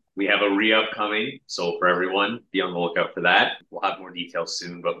 sir. We have a re-up coming. So for everyone, be on the lookout for that. We'll have more details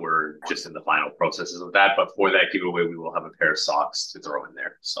soon, but we're just in the final processes of that. But for that giveaway, we will have a pair of socks to throw in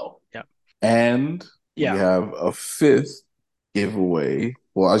there. So yeah. And we have a 5th giveaway.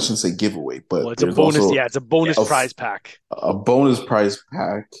 Well, I shouldn't say giveaway, but it's a bonus. Yeah, it's a bonus prize pack. A bonus prize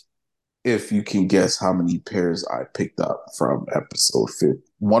pack if you can guess how many pairs I picked up from episode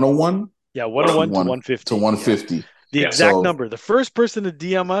 101. Yeah, 101 to 150. To 150. Yeah. The exact number. The first person to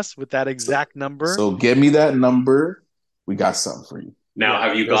DM us with that exact number. So get me that number. We got something for you. Now,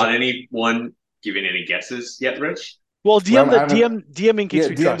 have you got anyone giving any guesses yet, Rich? Well, DM In Kicks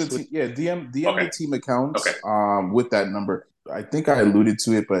We Trust. DM the team account with that number. I think I alluded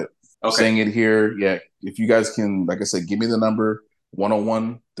to it, but saying it here, if you guys can, like I said, give me the number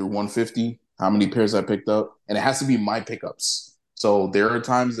 101 through 150, how many pairs I picked up, and it has to be my pickups. So there are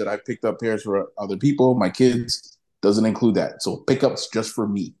times that I picked up pairs for other people, my kids, doesn't include that. So pickups just for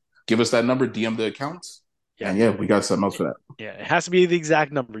me. Give us that number, DM the account, and we got something else for that. Yeah, it has to be the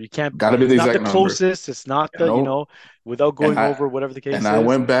exact number. You can't. Got to be the exact number. Not the closest. It's not the without going over whatever the case is. And I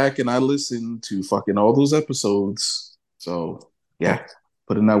went back and I listened to fucking all those episodes. So,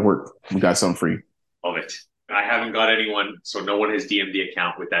 put in that work. We got something for you. Love it. I haven't got anyone, so no one has DM'd the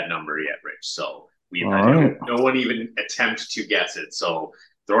account with that number yet, Rich. So, we've had no one even attempt to guess it. So,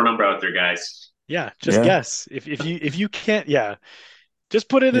 throw a number out there, guys. Yeah, just guess. If you can't, just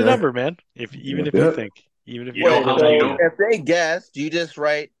put in a number, man. If you think. Even if if they guessed, you just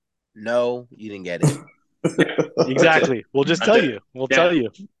write, no, you didn't get it. Exactly. We'll just tell you. We'll tell you.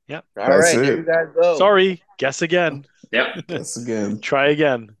 Yeah. All right, here you guys go. Sorry. Guess again. Yep. Guess again. Try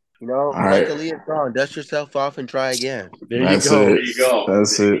again. Like Aaliyah song, dust yourself off and try again. There you go. There you go.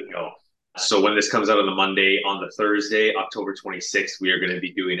 That's it. So when this comes out on the Monday, on the Thursday, October 26th, we are going to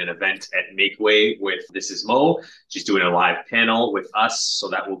be doing an event at Makeway with This Is Mo. She's doing a live panel with us. So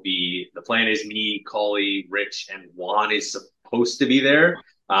that will be, the plan is me, Collie, Rich, and Juan is supposed to be there.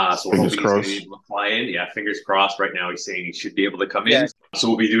 So we're hoping he's going to be able to fly in. Yeah, fingers crossed. Right now he's saying he should be able to come in. So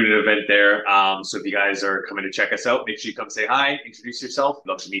we'll be doing an event there. So if you guys are coming to check us out, make sure you come say hi, introduce yourself.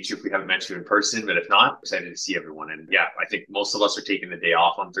 Love to meet you if we haven't met you in person. But if not, excited to see everyone. And I think most of us are taking the day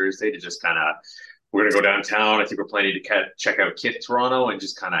off on Thursday to just kind of, we're going to go downtown. I think we're planning to check out Kith Toronto and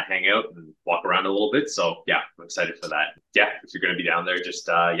just kind of hang out and walk around a little bit. So I'm excited for that. Yeah, if you're going to be down there, just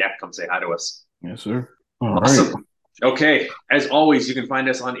come say hi to us. Yes, sir. Awesome. Right. Okay, as always, you can find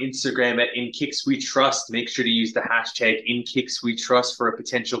us on Instagram at InKicksWeTrust. Make sure to use the hashtag InKicksWeTrust for a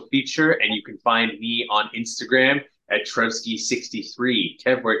potential feature, and you can find me on Instagram at Trevsky63.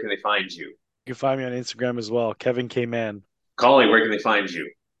 Kev, where can they find you? You can find me on Instagram as well, Kevin K. Mann. Collie, where can they find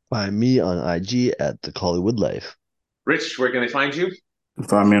you? Find me on IG at The Collywood Life. Rich, where can they find you? You can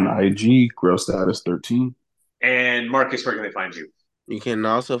find me on IG, GrowStatus13. And Marcus, where can they find you? You can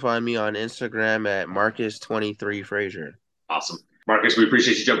also find me on Instagram at Marcus23Fraser. Awesome. Marcus, we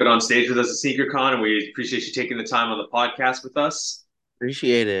appreciate you jumping on stage with us at SneakerCon, and we appreciate you taking the time on the podcast with us.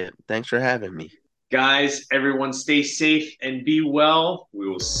 Appreciate it. Thanks for having me. Guys, everyone stay safe and be well. We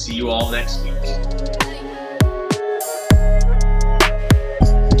will see you all next week.